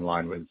come back in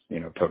line with,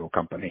 total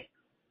company?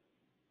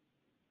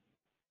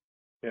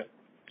 Yeah.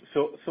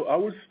 So I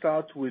will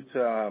start with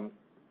the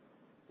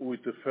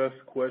first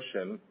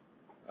question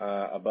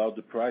about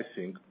the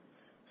pricing.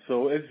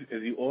 So as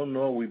you all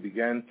know, we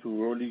began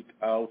to roll it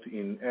out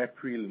in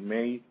April,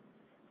 May.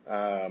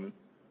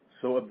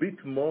 So a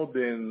bit more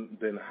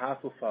than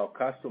half of our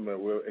customers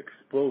were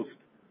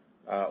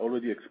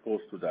already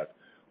exposed to that.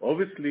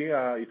 Obviously,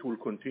 it will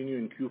continue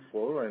in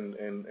Q4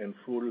 and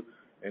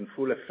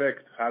full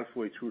effect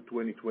halfway through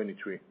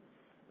 2023.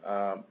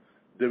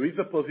 There is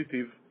a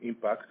positive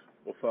impact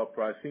of our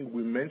pricing.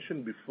 We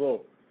mentioned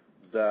before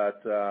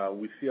that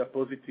we see a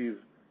positive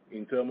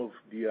in terms of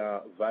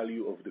the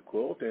value of the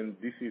quote, and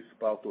this is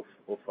part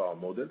of our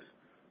models,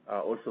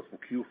 also for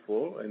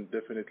Q4 and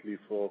definitely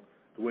for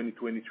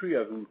 2023,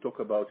 as we'll talk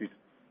about it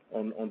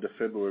on the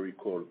February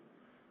call.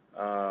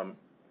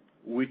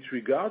 With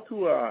regard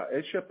to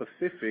Asia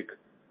Pacific,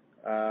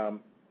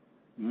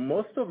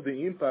 most of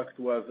the impact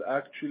was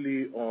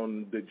actually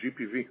on the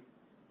GPV.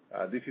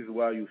 This is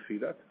why you see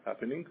that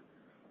happening,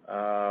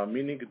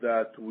 meaning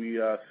that we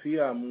see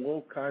a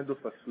more kind of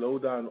a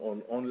slowdown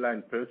on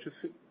online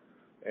purchasing,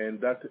 and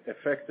that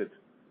affected,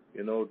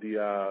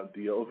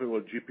 the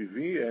overall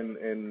GPV, and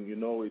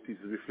it is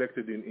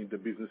reflected in the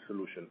business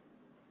solution.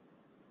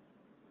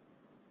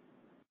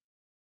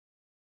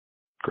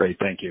 Great,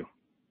 thank you.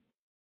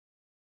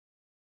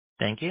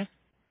 Thank you.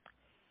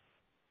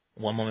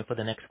 One moment for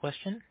the next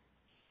question.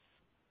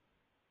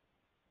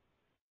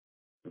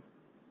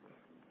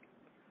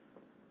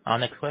 Our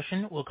next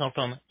question will come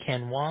from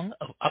Ken Wong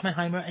of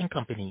Oppenheimer and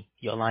Company.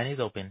 Your line is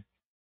open.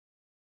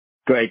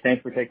 Great,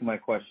 thanks for taking my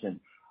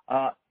question.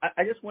 I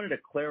just wanted to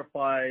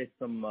clarify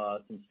some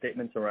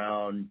statements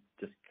around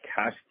just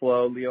cash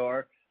flow,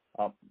 Lior.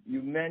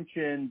 You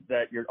mentioned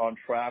that you're on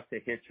track to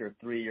hit your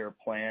 3-year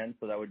plan,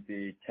 so that would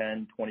be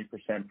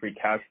 10-20% free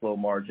cash flow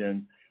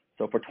margin.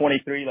 So for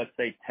 23, let's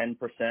say 10%,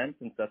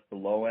 since that's the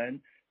low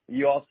end.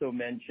 You also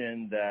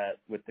mentioned that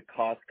with the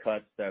cost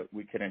cuts that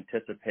we could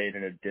anticipate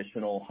an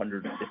additional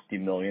 $150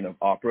 million of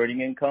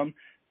operating income.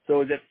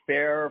 So is it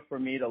fair for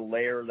me to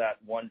layer that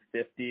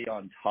 150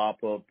 on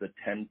top of the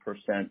 10%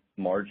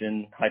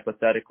 margin,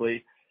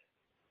 hypothetically?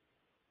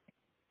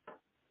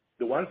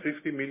 The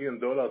 $150 million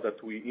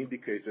that we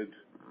indicated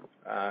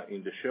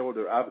in the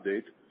shareholder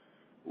update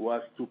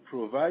was to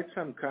provide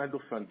some kind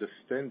of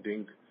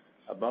understanding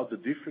about the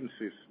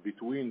differences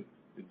between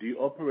the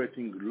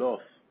operating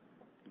loss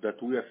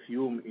that we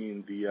assume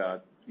in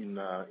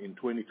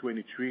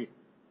 2023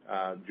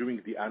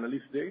 during the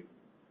Analyst Day,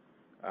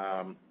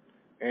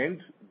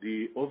 and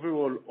the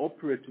overall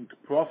operating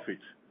profit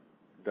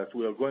that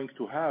we are going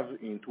to have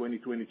in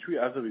 2023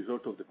 as a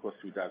result of the cost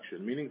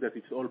reduction, meaning that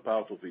it's all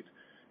part of it.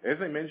 As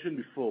I mentioned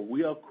before,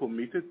 we are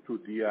committed to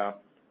the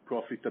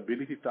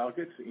profitability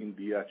targets in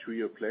the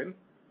 3-year plan,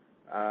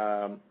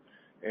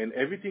 and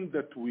everything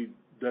that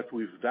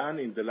we've done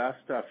in the last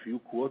few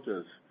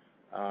quarters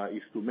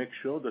is to make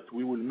sure that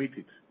we will meet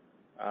it.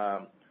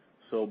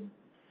 So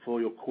for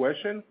your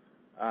question,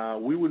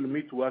 we will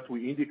meet what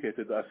we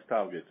indicated as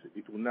targets.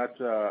 It will not.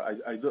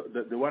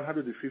 The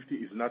 150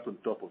 is not on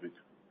top of it.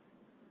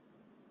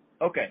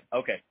 Okay.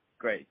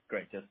 Great.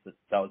 That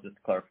was just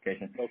a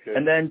clarification. Okay.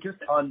 And then just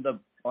on the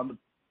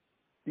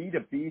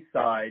B2B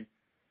side,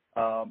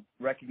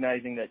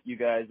 recognizing that you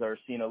guys are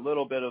seeing a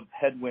little bit of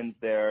headwinds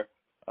there,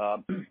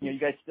 you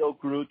guys still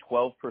grew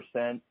 12%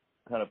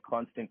 kind of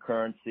constant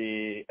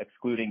currency,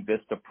 excluding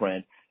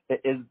Vistaprint.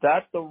 Is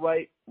that the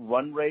right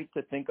run rate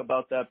to think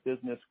about that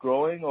business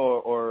growing,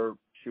 or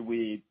should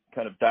we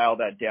kind of dial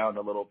that down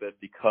a little bit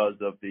because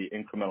of the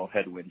incremental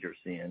headwinds you're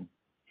seeing?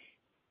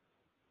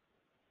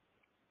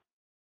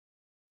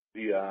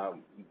 The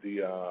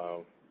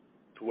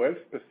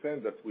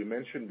 12% that we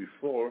mentioned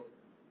before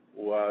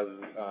was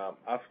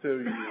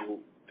after you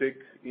take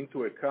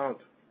into account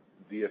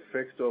the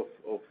effect of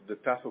the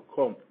tougher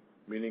comp,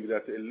 meaning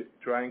that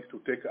trying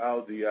to take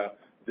out the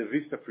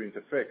Vistaprint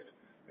effect.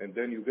 and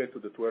then you get to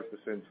the 12%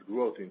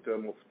 growth in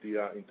terms of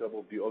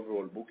the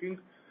overall booking.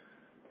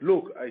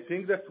 Look, I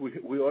think that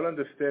we all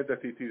understand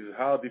that it is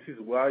hard. This is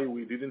why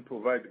we didn't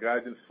provide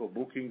guidance for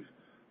bookings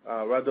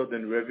rather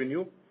than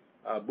revenue.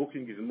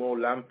 Booking is more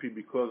lumpy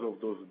because of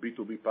those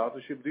B2B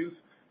partnership deals.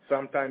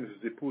 Sometimes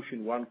they push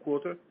in one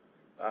quarter,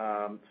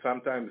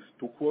 sometimes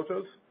 2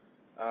 quarters.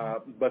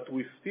 But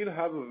we still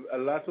have a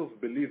lot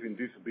of belief in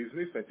this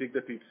business. I think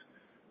that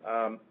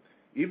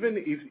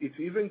it's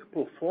even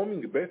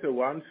performing better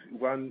once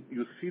when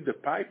you see the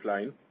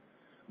pipeline,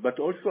 but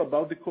also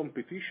about the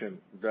competition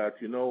that,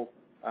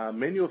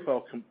 many of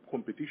our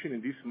competition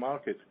in this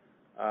market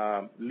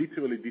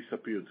literally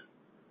disappeared.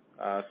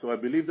 So I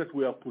believe that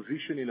we are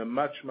positioned in a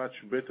much, much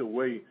better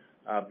way,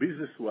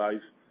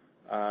 business-wise,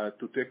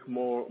 to take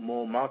more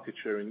market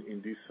share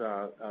in this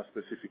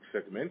specific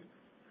segment.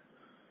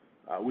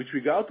 With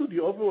regard to the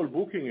overall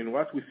booking and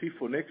what we see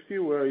for next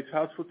year, well, it's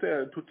hard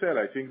to tell.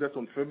 I think that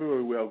on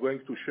February, we are going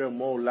to share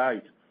more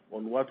light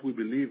on what we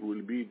believe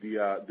will be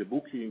the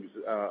bookings,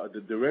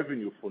 the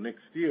revenue for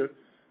next year.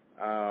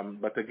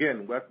 But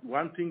again,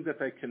 one thing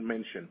that I can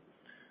mention,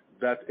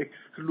 that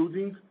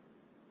excluding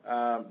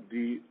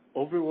the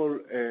overall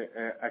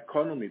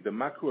economy, the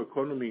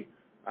macroeconomy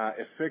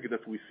effect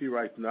that we see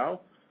right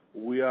now,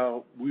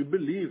 we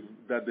believe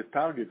that the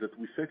target that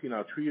we set in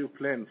our 3-year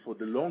plan for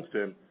the long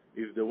term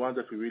is the one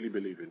that we really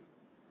believe in.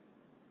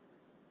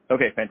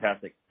 Okay,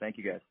 fantastic. Thank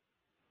you, guys.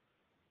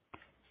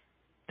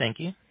 Thank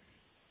you.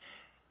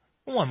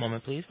 One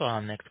moment, please, for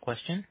our next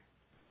question.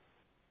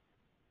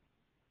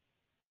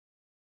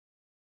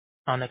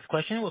 Our next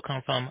question will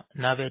come from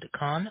Naved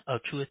Khan of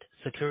Truist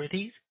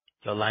Securities.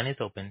 Your line is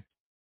open.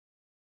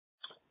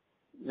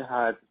 Yeah,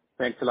 hi.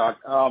 Thanks a lot.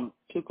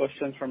 2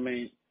 questions from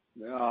me.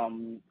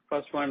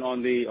 First one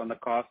on the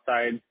cost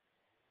side.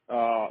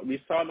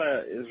 We saw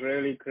the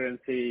Israeli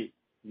currency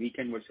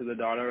weaken versus the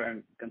dollar,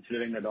 and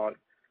considering that all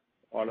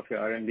of your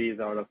R&D is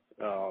out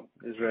of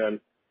Israel,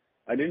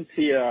 I didn't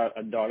see a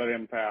dollar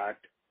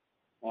impact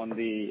on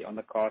the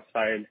cost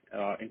side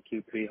in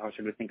Q3. How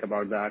should we think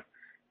about that?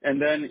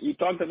 And then you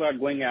talked about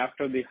going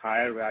after the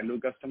higher value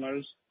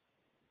customers.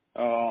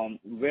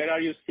 Where are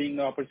you seeing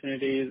the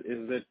opportunities?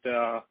 Is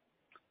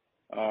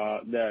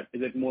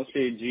it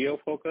mostly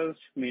geo-focused,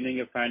 meaning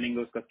you're finding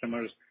those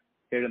customers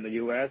here in the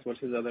U.S.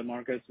 versus other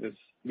markets? Just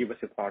give us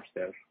your thoughts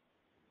there.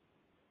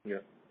 Yeah.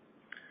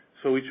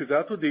 So with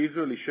regard to the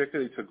Israeli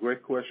shekel, it's a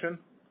great question.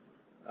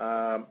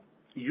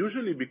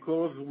 Usually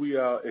because we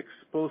are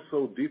exposed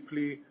so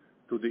deeply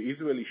to the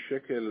Israeli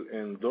shekel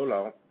and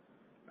dollar,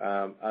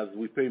 as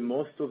we pay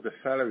most of the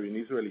salary in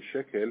Israeli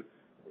shekel,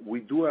 we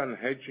do an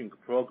hedging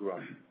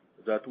program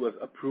that was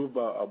approved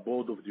by our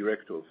board of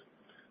directors.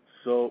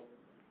 So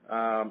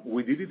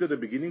we did it at the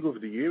beginning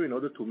of the year in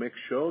order to make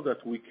sure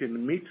that we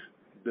can meet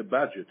the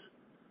budget.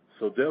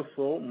 So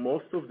therefore,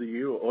 most of the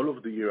year, or all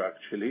of the year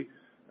actually,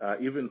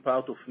 even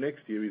part of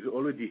next year is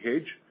already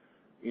hedged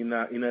in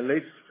a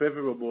less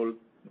favorable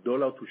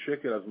dollar to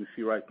shekel as we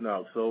see right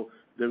now. So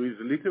there is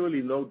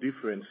literally no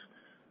difference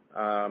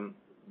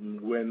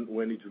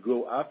when it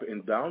go up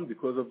and down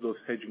because of those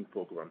hedging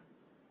program.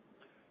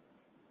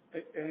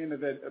 And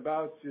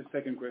about your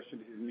second question,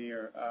 this is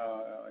Nir,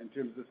 in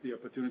terms of the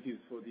opportunities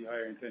for the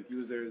higher intent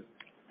users.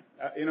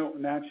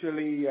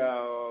 Naturally,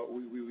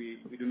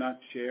 we do not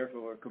share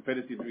for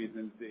competitive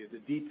reasons the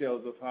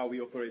details of how we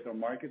operate our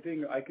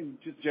marketing. I can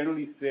just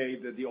generally say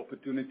that the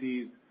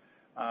opportunities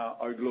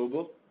are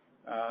global,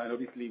 and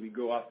obviously we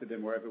go after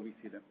them wherever we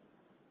see them.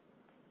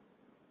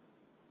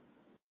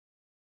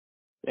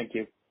 Thank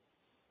you.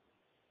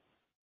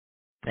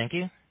 Thank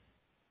you.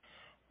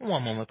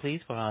 One moment,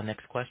 please, for our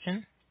next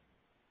question.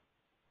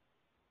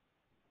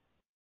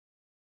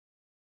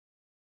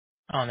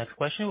 Our next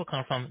question will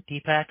come from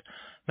Deepak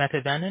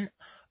Mathivanan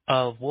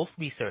of Wolfe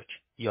Research.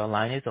 Your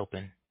line is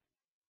open.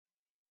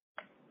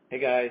 Hey,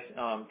 guys.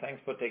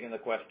 Thanks for taking the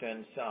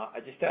questions. I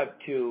just have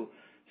 2.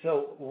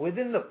 So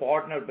within the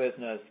partner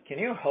business, can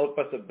you help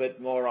us a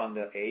bit more on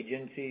the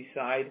agency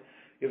side?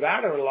 You've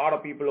added a lot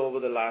of people over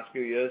the last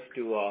few years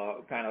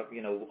to kind of,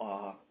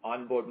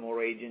 onboard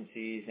more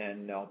agencies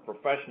and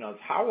professionals.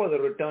 How are the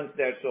returns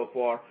there so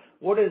far?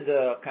 What is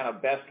the kind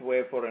of best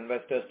way for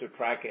investors to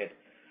track it?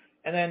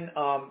 And then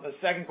the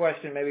second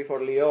question maybe for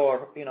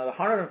Lior, the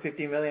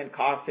 $150 million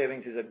cost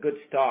savings is a good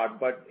start,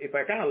 but if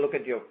I kind of look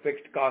at your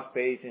fixed cost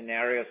base in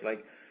areas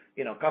like,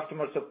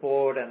 customer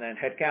support and then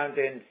headcount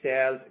in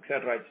sales, et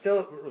cetera, it's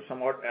still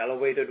somewhat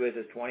elevated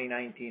versus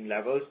 2019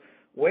 levels.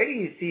 Where do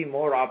you see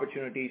more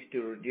opportunities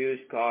to reduce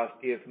cost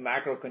if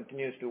macro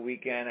continues to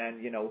weaken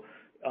and,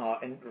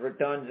 and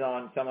returns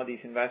on some of these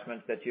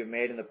investments that you've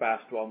made in the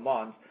past 12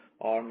 months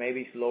are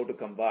maybe slow to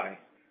come by?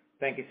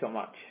 Thank you so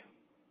much.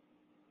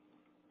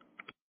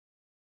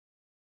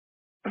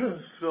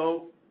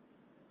 So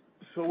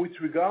with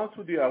regard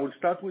to I will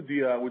start with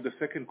the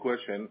second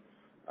question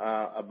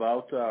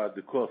about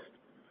the cost.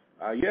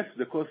 Yes,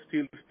 the cost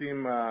still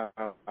seem they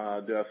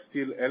are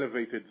still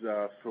elevated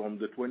from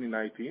the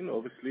 2019,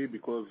 obviously,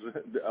 because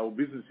our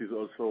business is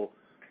also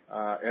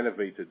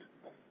elevated.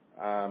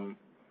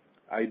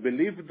 I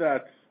believe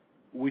that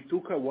we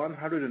took a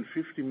 $150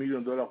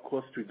 million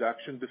cost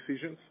reduction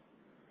decisions,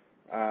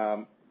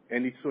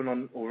 and it's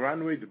on a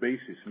run rate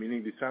basis,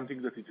 meaning it's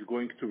something that is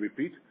going to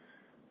repeat.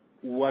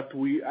 What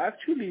we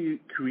actually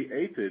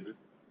created,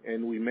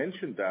 and we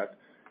mentioned that,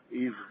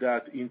 is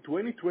that in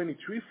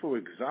 2023, for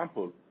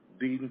example,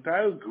 the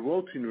entire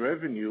growth in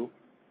revenue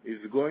is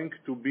going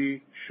to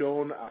be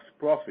shown as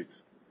profits,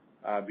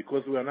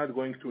 because we are not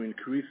going to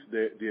increase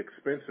the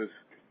expenses,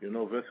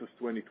 versus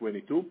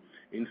 2022.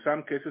 In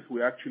some cases,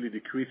 we actually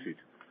decrease it.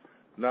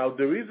 Now,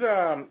 there is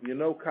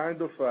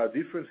kind of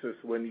differences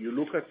when you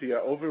look at the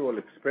overall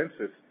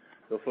expenses.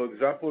 So, for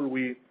example,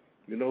 we,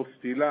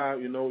 still are,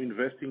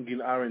 investing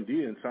in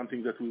R&D, and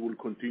something that we will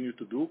continue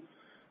to do.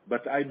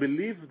 But I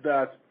believe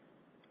that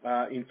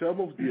in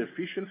terms of the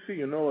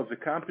efficiency, as a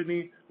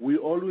company, we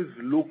always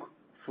look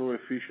for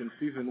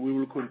efficiencies, and we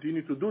will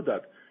continue to do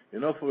that.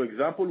 For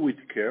example, with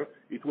CARE,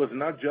 it was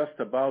not just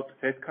about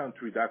headcount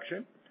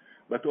reduction,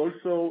 but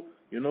also,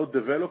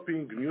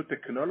 developing new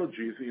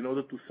technologies in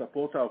order to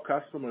support our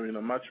customer in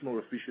a much more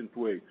efficient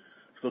way.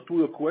 So to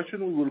your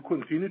question, we will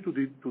continue to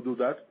do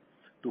that,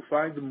 to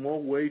find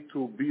more way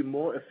to be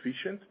more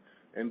efficient,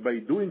 and by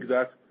doing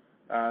that,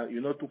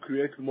 to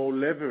create more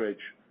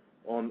leverage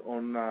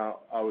on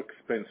our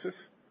expenses.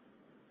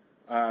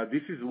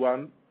 This is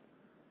one.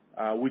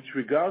 With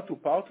regard to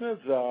partners,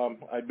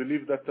 I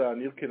believe that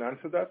Nir can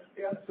answer that.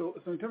 Yeah. So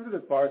in terms of the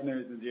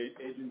partners and the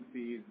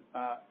agencies,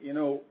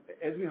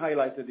 as we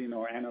highlighted in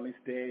our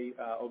analyst day,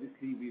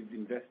 obviously we've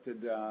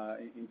invested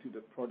into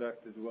the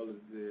product as well as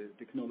the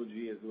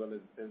technology, as well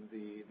as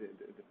the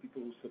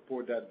people who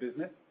support that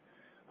business.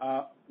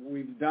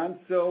 We've done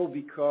so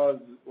because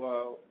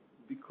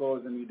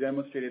and we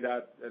demonstrated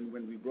that, and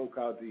when we broke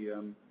out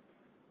the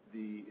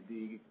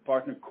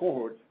partner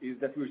cohorts, is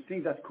that we're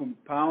seeing that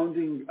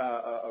compounding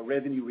a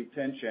revenue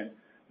retention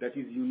that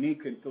is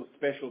unique and so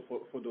special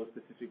for those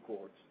specific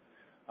cohorts.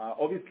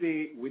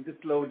 Obviously, with the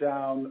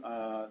slowdown,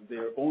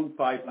 their own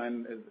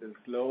pipeline is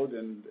slowed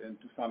and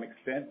to some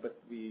extent, but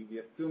we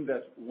assume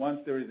that once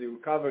there is a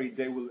recovery,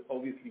 they will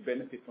obviously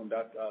benefit from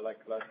that, like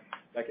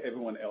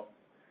everyone else.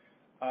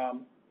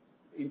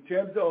 In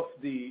terms of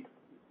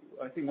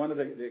I think one of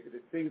the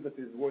things that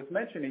is worth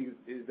mentioning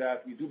is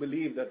that we do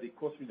believe that the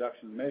cost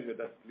reduction measure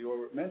that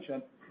Lior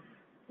mentioned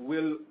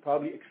will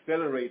probably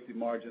accelerate the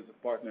margins of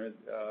partners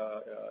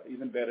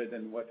even better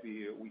than what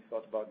we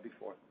thought about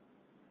before.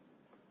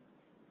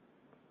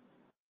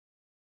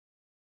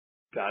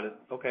 Got it.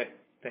 Okay.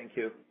 Thank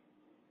you.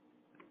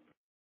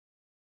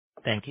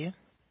 Thank you.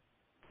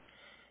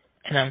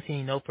 And I'm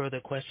seeing no further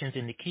questions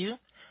in the queue.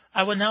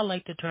 I would now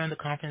like to turn the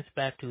conference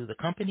back to the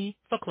company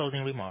for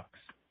closing remarks.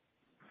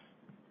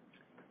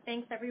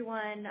 Thanks,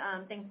 everyone.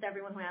 Thanks to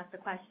everyone who asked a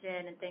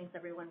question, and thanks,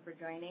 everyone, for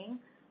joining.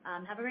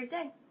 Have a great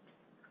day.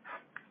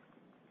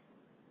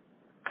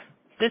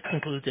 This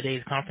concludes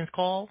today's conference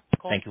call.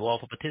 Thank you all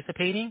for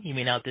participating. You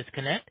may now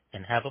disconnect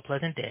and have a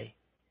pleasant day.